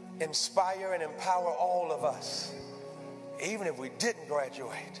inspire and empower all of us, even if we didn't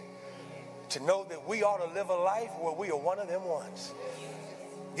graduate, to know that we ought to live a life where we are one of them ones.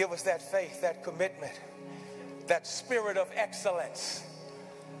 Give us that faith, that commitment, that spirit of excellence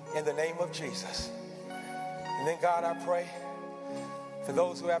in the name of Jesus. And then, God, I pray for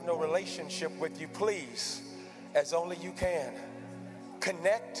those who have no relationship with you, please, as only you can,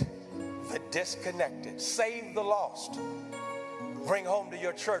 connect the disconnected, save the lost, bring home to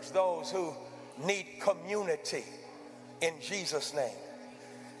your church those who need community in Jesus' name.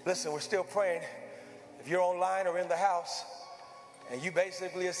 Listen, we're still praying. If you're online or in the house and you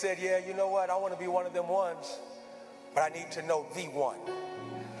basically have said, yeah, you know what, I want to be one of them ones, but I need to know the one.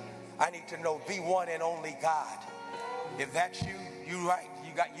 I need to know the one and only God. If that's you, you're right.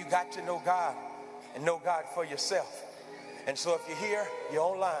 You got to know God and know God for yourself. And so if you're here, you're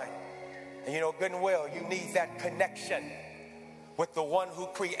online, and you know good and well you need that connection with the one who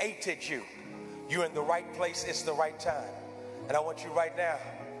created you. You're in the right place. It's the right time. And I want you right now,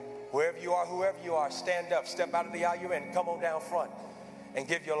 wherever you are, whoever you are, stand up, step out of the aisle you're in, come on down front and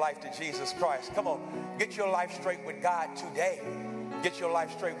give your life to Jesus Christ. Come on, get your life straight with God today. Get your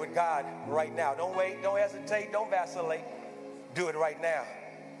life straight with God right now. Don't wait, don't hesitate, don't vacillate. Do it right now.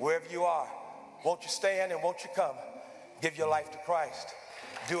 Wherever you are, won't you stand and won't you come? Give your life to Christ.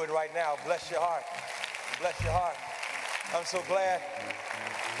 Do it right now. Bless your heart. Bless your heart. I'm so glad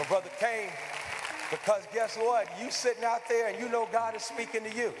my brother came, because guess what? You sitting out there and you know God is speaking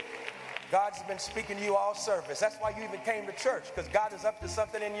to you. God's been speaking to you all service. That's why you even came to church, because God is up to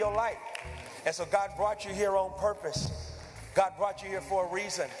something in your life. And so God brought you here on purpose. God brought you here for a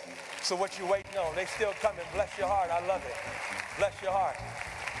reason. So what you waiting on? They still coming. Bless your heart. I love it. Bless your heart.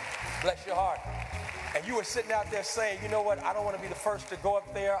 Bless your heart. And you were sitting out there saying, you know what, I don't want to be the first to go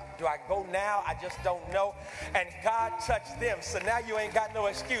up there. Do I go now? I just don't know. And God touched them. So now you ain't got no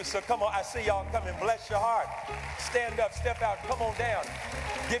excuse. So come on, I see y'all coming. Bless your heart. Stand up, step out, come on down.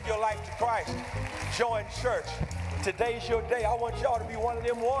 Give your life to Christ. Join church. Today's your day. I want y'all to be one of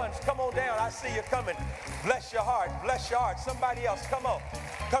them ones. Come on down. I see you coming. Bless your heart. Bless your heart. Somebody else, come on.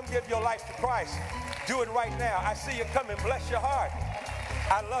 Come give your life to Christ. Do it right now. I see you coming. Bless your heart.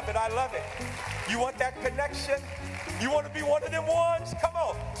 I love it. I love it. You want that connection? You want to be one of them ones? Come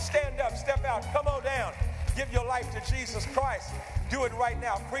on. Stand up. Step out. Come on down. give your life to Jesus Christ, do it right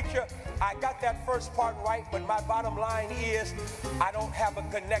now. Preacher, I got that first part right, but my bottom line is I don't have a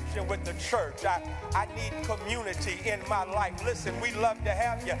connection with the church. I need community in my life. Listen, we love to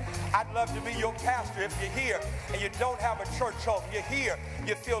have you. I'd love to be your pastor. If you're here and you don't have a church home, you're here,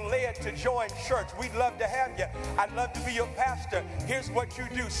 you feel led to join church, we'd love to have you. I'd love to be your pastor. Here's what you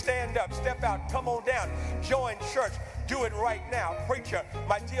do. Stand up, step out, come on down, join church. Do it right now. Preacher,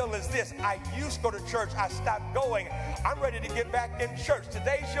 my deal is this. I used to go to church. I stopped going. I'm ready to get back in church.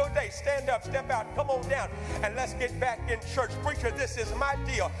 Today's your day. Stand up, step out, come on down, and let's get back in church. Preacher, this is my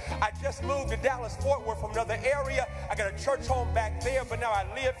deal. I just moved to Dallas, Fort Worth from another area. I got a church home back there, but now I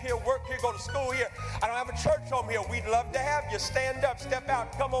live here, work here, go to school here. I don't have a church home here. We'd love to have you. Stand up, step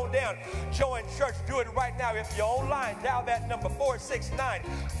out, come on down, join church. Do it right now. If you're online, dial that number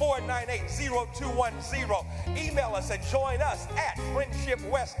 469-498-0210. Email us at join us at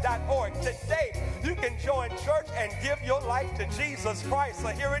friendshipwest.org. Today, you can join church and give your life to Jesus Christ. So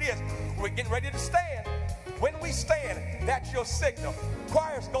here it is. We're getting ready to stand. When we stand, that's your signal.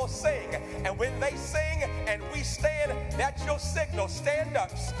 Choir's gonna sing, and when they sing and we stand, that's your signal. Stand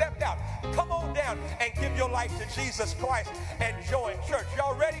up, step out, come on down and give your life to Jesus Christ and join church.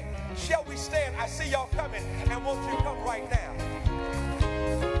 Y'all ready? Shall we stand? I see y'all coming, and won't you come right now?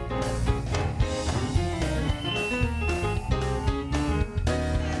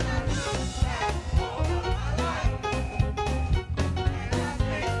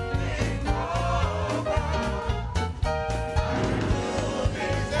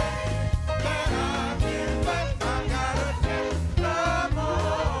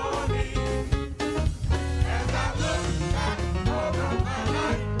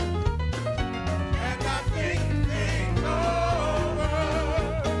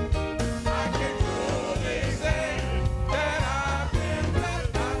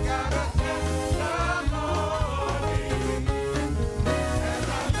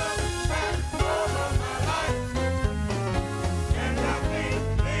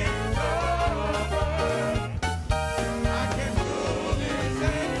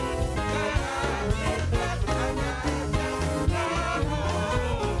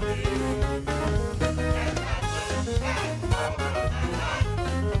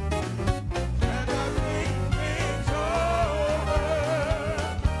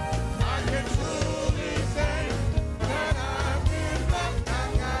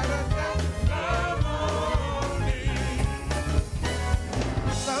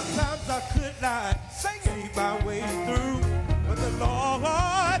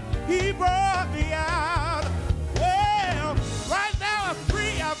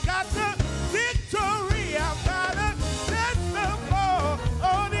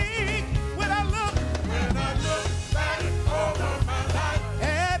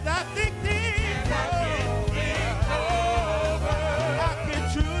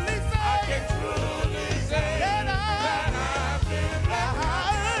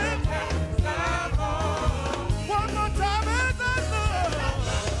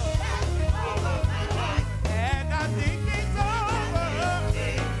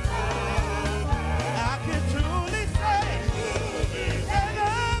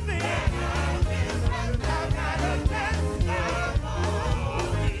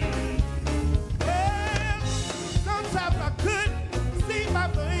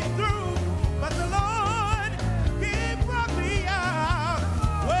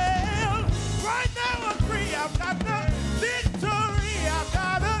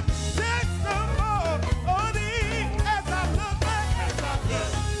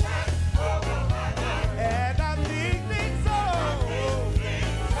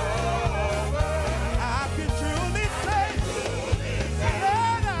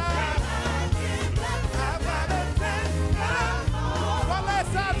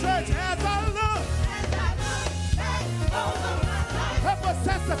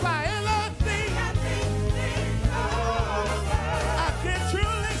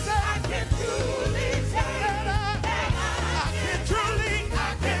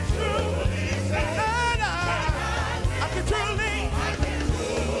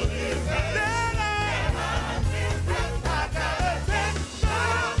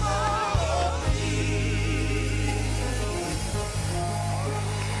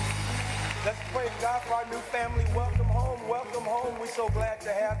 So glad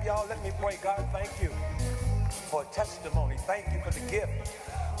to have y'all. Let me pray. God, thank you for testimony. Thank you for the gift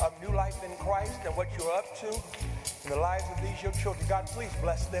of new life in Christ and what you're up to in the lives of these your children. God, please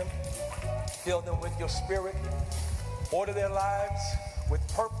bless them. Fill them with your spirit. Order their lives with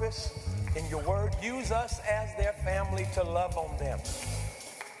purpose in your word. Use us as their family to love on them,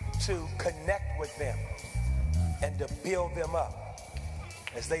 to connect with them, and to build them up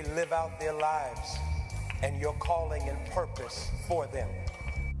as they live out their lives and your calling and purpose for them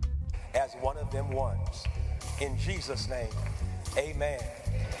as one of them ones. In Jesus' name, amen.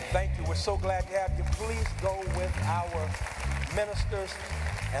 Thank you. We're so glad to have you. Please go with our ministers,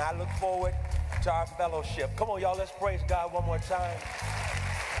 and I look forward to our fellowship. Come on, y'all, let's praise God one more time.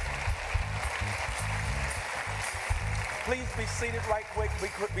 Please be seated right quick.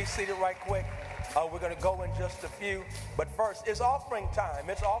 Be seated right quick. We're going to go in just a few. But first, it's offering time.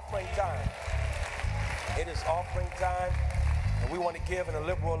 It's offering time. It is offering time. And we want to give in a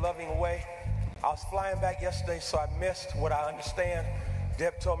liberal, loving way. I was flying back yesterday, so I missed what I understand.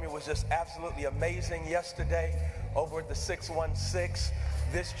 Deb told me it was just absolutely amazing yesterday over at the 616.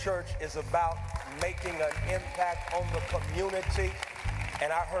 This church is about making an impact on the community.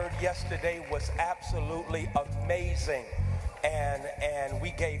 And I heard yesterday was absolutely amazing. And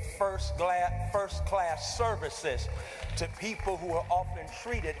we gave first class services to people who are often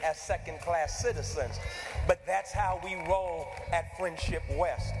treated as second-class citizens. But that's how we roll at Friendship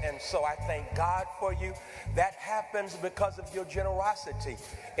West. And so I thank God for you. That happens because of your generosity.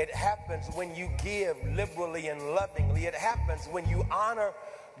 It happens when you give liberally and lovingly. It happens when you honor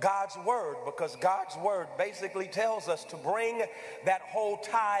God's word, because God's word basically tells us to bring that whole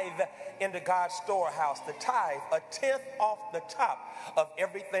tithe into God's storehouse. The tithe, a tenth off the top of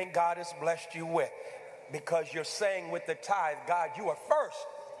everything God has blessed you with, because you're saying with the tithe, God, you are first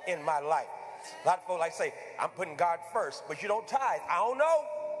in my life. A lot of folks like say, I'm putting God first, but you don't tithe. I don't know.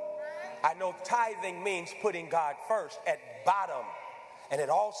 I know tithing means putting God first at bottom, and it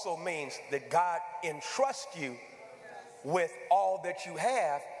also means that God entrusts you with all that you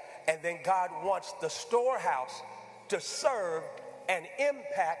have, and then God wants the storehouse to serve and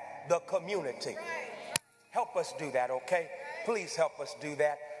impact the community. Help us do that, okay? Please help us do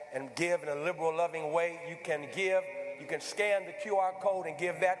that and give in a liberal, loving way. You can give, you can scan the QR code and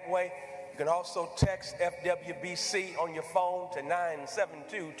give that way. You can also text FWBC on your phone to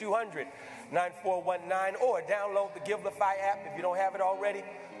 972-200-9419, or download the Givelify app if you don't have it already.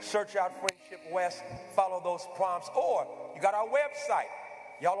 Search out Friendship West, follow those prompts, or you got our website.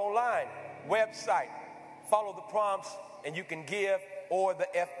 Y'all online, website, follow the prompts and you can give, or the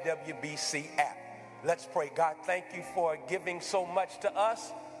FWBC app. Let's pray. God, thank you for giving so much to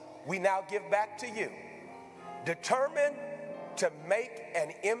us. We now give back to you. Determined to make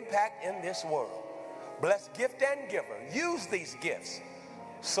an impact in this world. Bless gift and giver. Use these gifts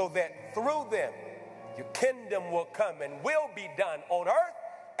so that through them your kingdom will come and will be done on earth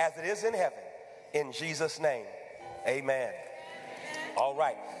as it is in heaven. In Jesus' name, amen. All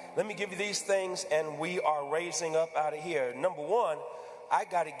right, let me give you these things and we are raising up out of here. Number one, I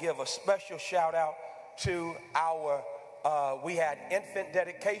got to give a special shout out to our, we had infant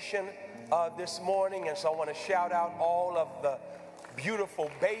dedication this morning, and so I want to shout out all of the beautiful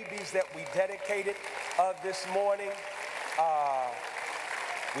babies that we dedicated this morning.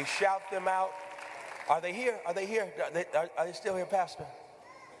 We shout them out. Are they here? Are they here? Are they still here, Pastor?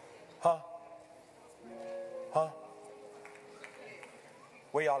 Huh?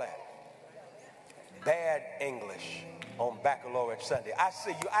 Where y'all at? Bad English on Baccalaureate Sunday. I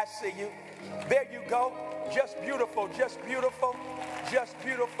see you. I see you. There you go. Just beautiful. Just beautiful. Just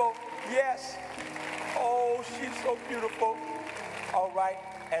beautiful. Yes. Oh, she's so beautiful. All right.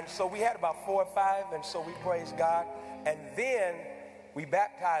 And so we had about 4 or 5, and so we praise God. And then we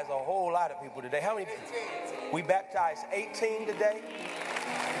baptized a whole lot of people today. How many? 18. We baptized 18 today.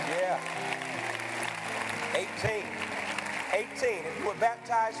 Yeah. 18. 18. If you were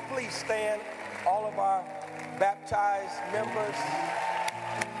baptized, please stand. All of our baptized members.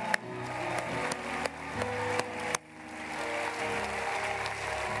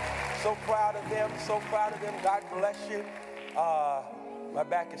 So proud of them. So proud of them. God bless you. My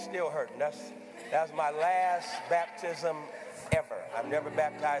back is still hurting. That's my last baptism ever. I'm never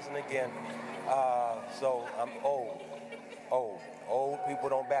baptizing again. So I'm old. Old people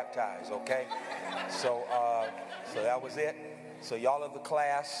don't baptize, okay? So that was it. So y'all are the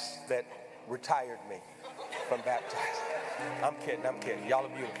class that retired me from baptizing. I'm kidding. Y'all are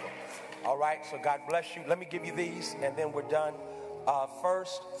beautiful. All right, so God bless you. Let me give you these, and then we're done.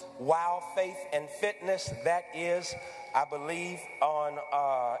 First, Wow Faith and Fitness. That is, I believe, on,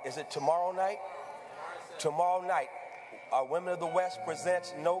 is it tomorrow night? Tomorrow night. Women of the West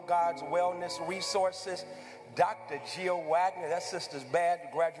presents Know God's Wellness Resources. Dr. Jill Wagner, that sister's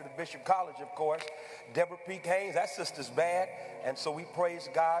bad, graduate of Bishop College, of course. Deborah P. Haynes, that sister's bad. And so we praise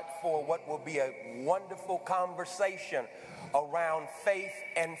God for what will be a wonderful conversation around faith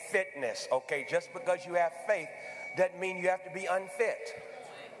and fitness. Okay, just because you have faith doesn't mean you have to be unfit.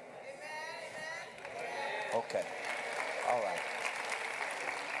 Okay. All right.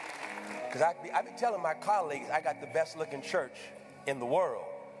 Because I've been telling my colleagues I got the best looking church in the world.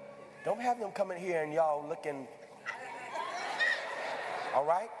 Don't have them coming here and y'all looking. All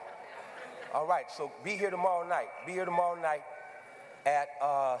right? All right, so be here tomorrow night. Be here tomorrow night at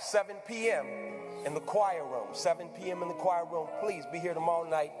 7 p.m. in the choir room. 7 p.m. in the choir room. Please be here tomorrow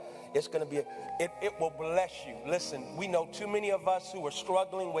night. It's going to be, it will bless you. Listen, we know too many of us who are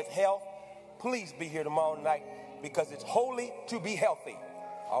struggling with health. Please be here tomorrow night because it's holy to be healthy.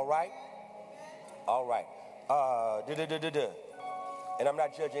 All right? All right. And I'm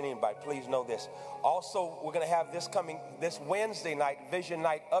not judging anybody. Please know this. Also, we're going to have this Wednesday night, Vision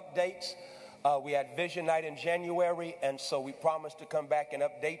Night updates. We had Vision Night in January, and so we promised to come back and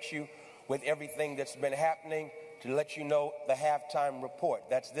update you with everything that's been happening to let you know the halftime report.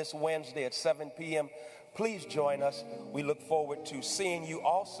 That's this Wednesday at 7 p.m. Please join us. We look forward to seeing you.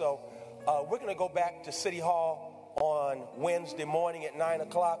 Also, we're going to go back to City Hall on Wednesday morning at 9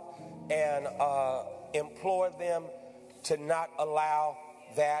 o'clock and implore them to not allow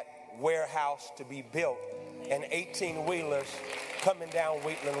that warehouse to be built and 18-wheelers coming down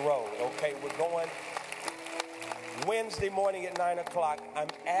Wheatland Road. Okay, we're going Wednesday morning at 9 o'clock. I'm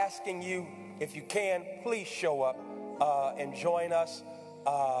asking you, if you can, please show up and join us.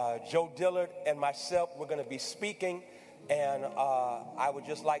 Joe Dillard and myself, we're going to be speaking, and I would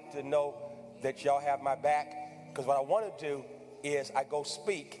just like to know that y'all have my back, because what I want to do is I go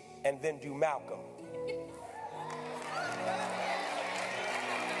speak and then do Malcolm.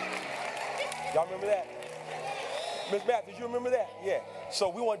 Y'all remember that? Ms. Matthews, you remember that? Yeah. So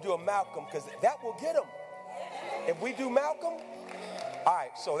we want to do a Malcolm because that will get them. If we do Malcolm, all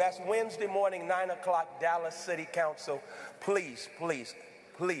right, so that's Wednesday morning, 9 o'clock, Dallas City Council. Please, please,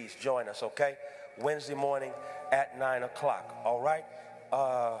 please join us, okay? Wednesday morning at 9 o'clock, all right?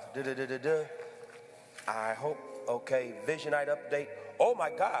 I hope, okay, Vision Night update. Oh, my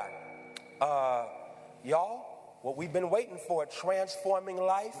God. Y'all, what we've been waiting for, transforming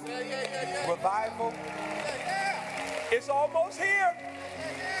life, revival. It's almost here.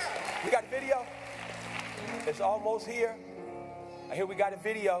 We got a video. It's almost here. Here we got a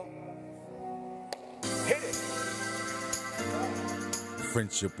video. Hit it.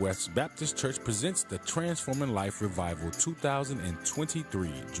 Friendship West Baptist Church presents the Transforming Life Revival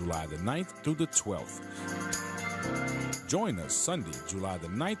 2023, July the 9th through the 12th. Join us Sunday, July the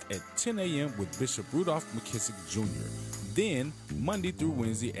 9th at 10 a.m. with Bishop Rudolph McKissick Jr. Then, Monday through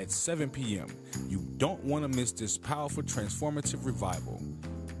Wednesday at 7 p.m. You don't want to miss this powerful transformative revival.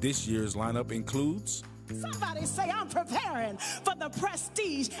 This year's lineup includes... Somebody say, I'm preparing for the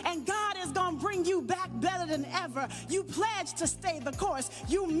prestige, and God is going to bring you back better than ever. You pledged to stay the course.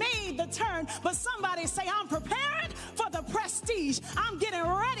 You made the turn, but somebody say, I'm preparing for the prestige. I'm getting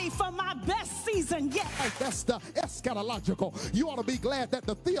ready for my best season yet. That's the eschatological. You ought to be glad that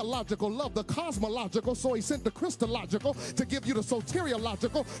the theological loved the cosmological, so he sent the Christological to give you the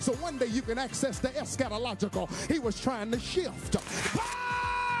soteriological, so one day you can access the eschatological. He was trying to shift.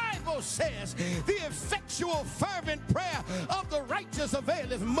 Bible says the effectual fervent prayer of the righteous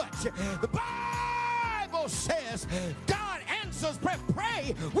availeth much. The Bible says God answers prayer.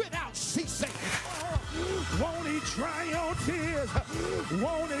 Pray without ceasing. Won't he dry your tears?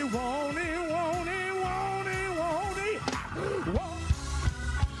 Won't he, won't he, won't he, won't he, won't he? Won't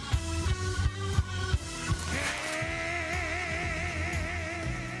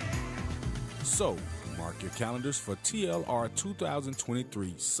So, mark your calendars for TLR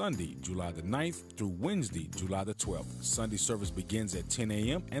 2023, Sunday, July the 9th through Wednesday, July the 12th. Sunday service begins at 10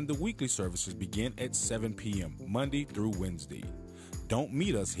 a.m. and the weekly services begin at 7 p.m., Monday through Wednesday. Don't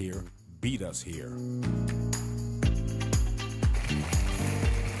meet us here, beat us here.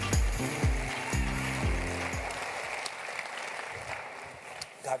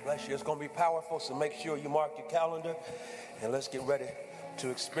 God bless you. It's going to be powerful, so make sure you mark your calendar, and let's get ready to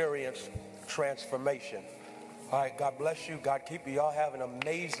experience transformation. All right, God bless you. God keep you. Y'all have an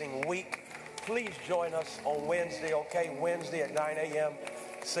amazing week. Please join us on Wednesday, okay? Wednesday at 9 a.m.,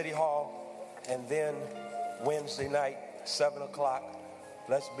 City Hall, and then Wednesday night, 7 o'clock.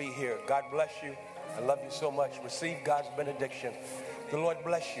 Let's be here. God bless you. I love you so much. Receive God's benediction. The Lord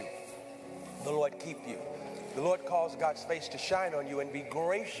bless you. The Lord keep you. The Lord cause God's face to shine on you and be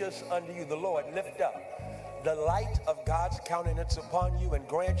gracious unto you. The Lord lift up the light of God's countenance upon you and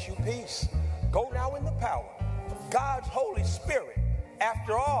grant you peace. Go now in the power of God's Holy Spirit.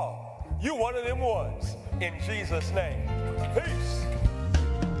 After all, you one of them ones. In Jesus' name. Peace.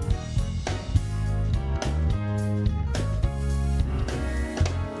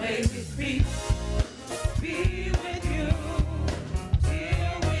 May His peace be with you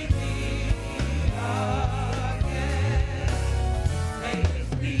till we meet again.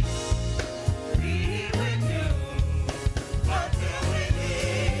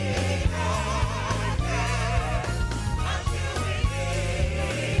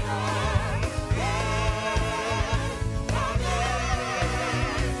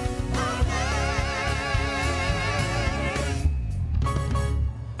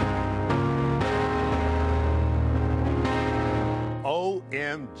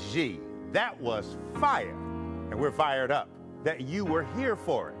 OMG, that was fire. And we're fired up that you were here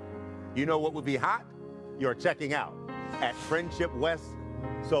for it. You know what would be hot? You're checking out at Friendship West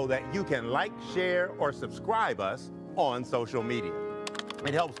so that you can like, share, or subscribe us on social media.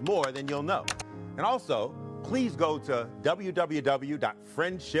 It helps more than you'll know. And also, please go to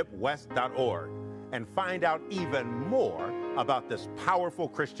www.friendshipwest.org and find out even more about this powerful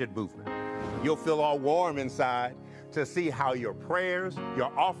Christian movement. You'll feel all warm inside to see how your prayers,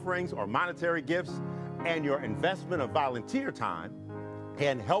 your offerings or monetary gifts, and your investment of volunteer time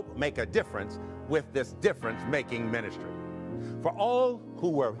can help make a difference with this difference-making ministry. For all who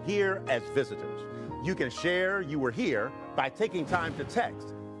were here as visitors, you can share you were here by taking time to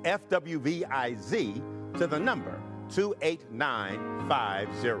text FWVIZ to the number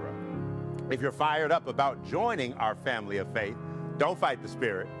 28950. If you're fired up about joining our family of faith, don't fight the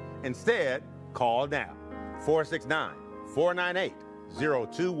Spirit. Instead, call now,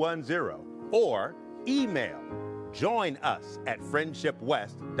 469-498-0210, or email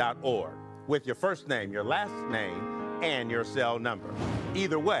joinus@friendshipwest.org with your first name, your last name, and your cell number.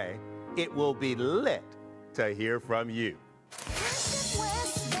 Either way, it will be lit to hear from you.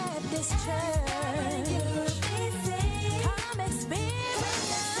 West Baptist Church.